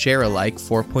Non-Commercial Share-alike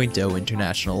 4.0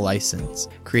 international license.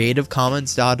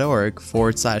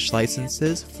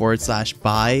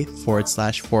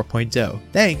 creativecommons.org/licenses/by/4.0.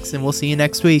 Thanks, and we'll see you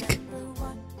next week.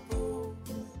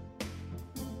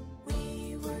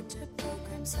 We were to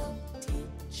program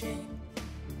self-teaching.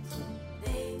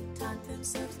 They taught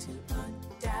themselves to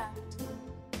adapt.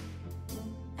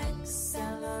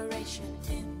 Acceleration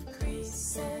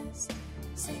increases.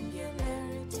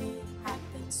 Singularity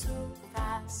happens so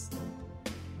fast.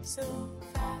 So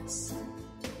fast.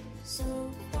 So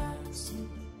fast.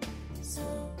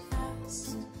 So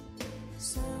fast.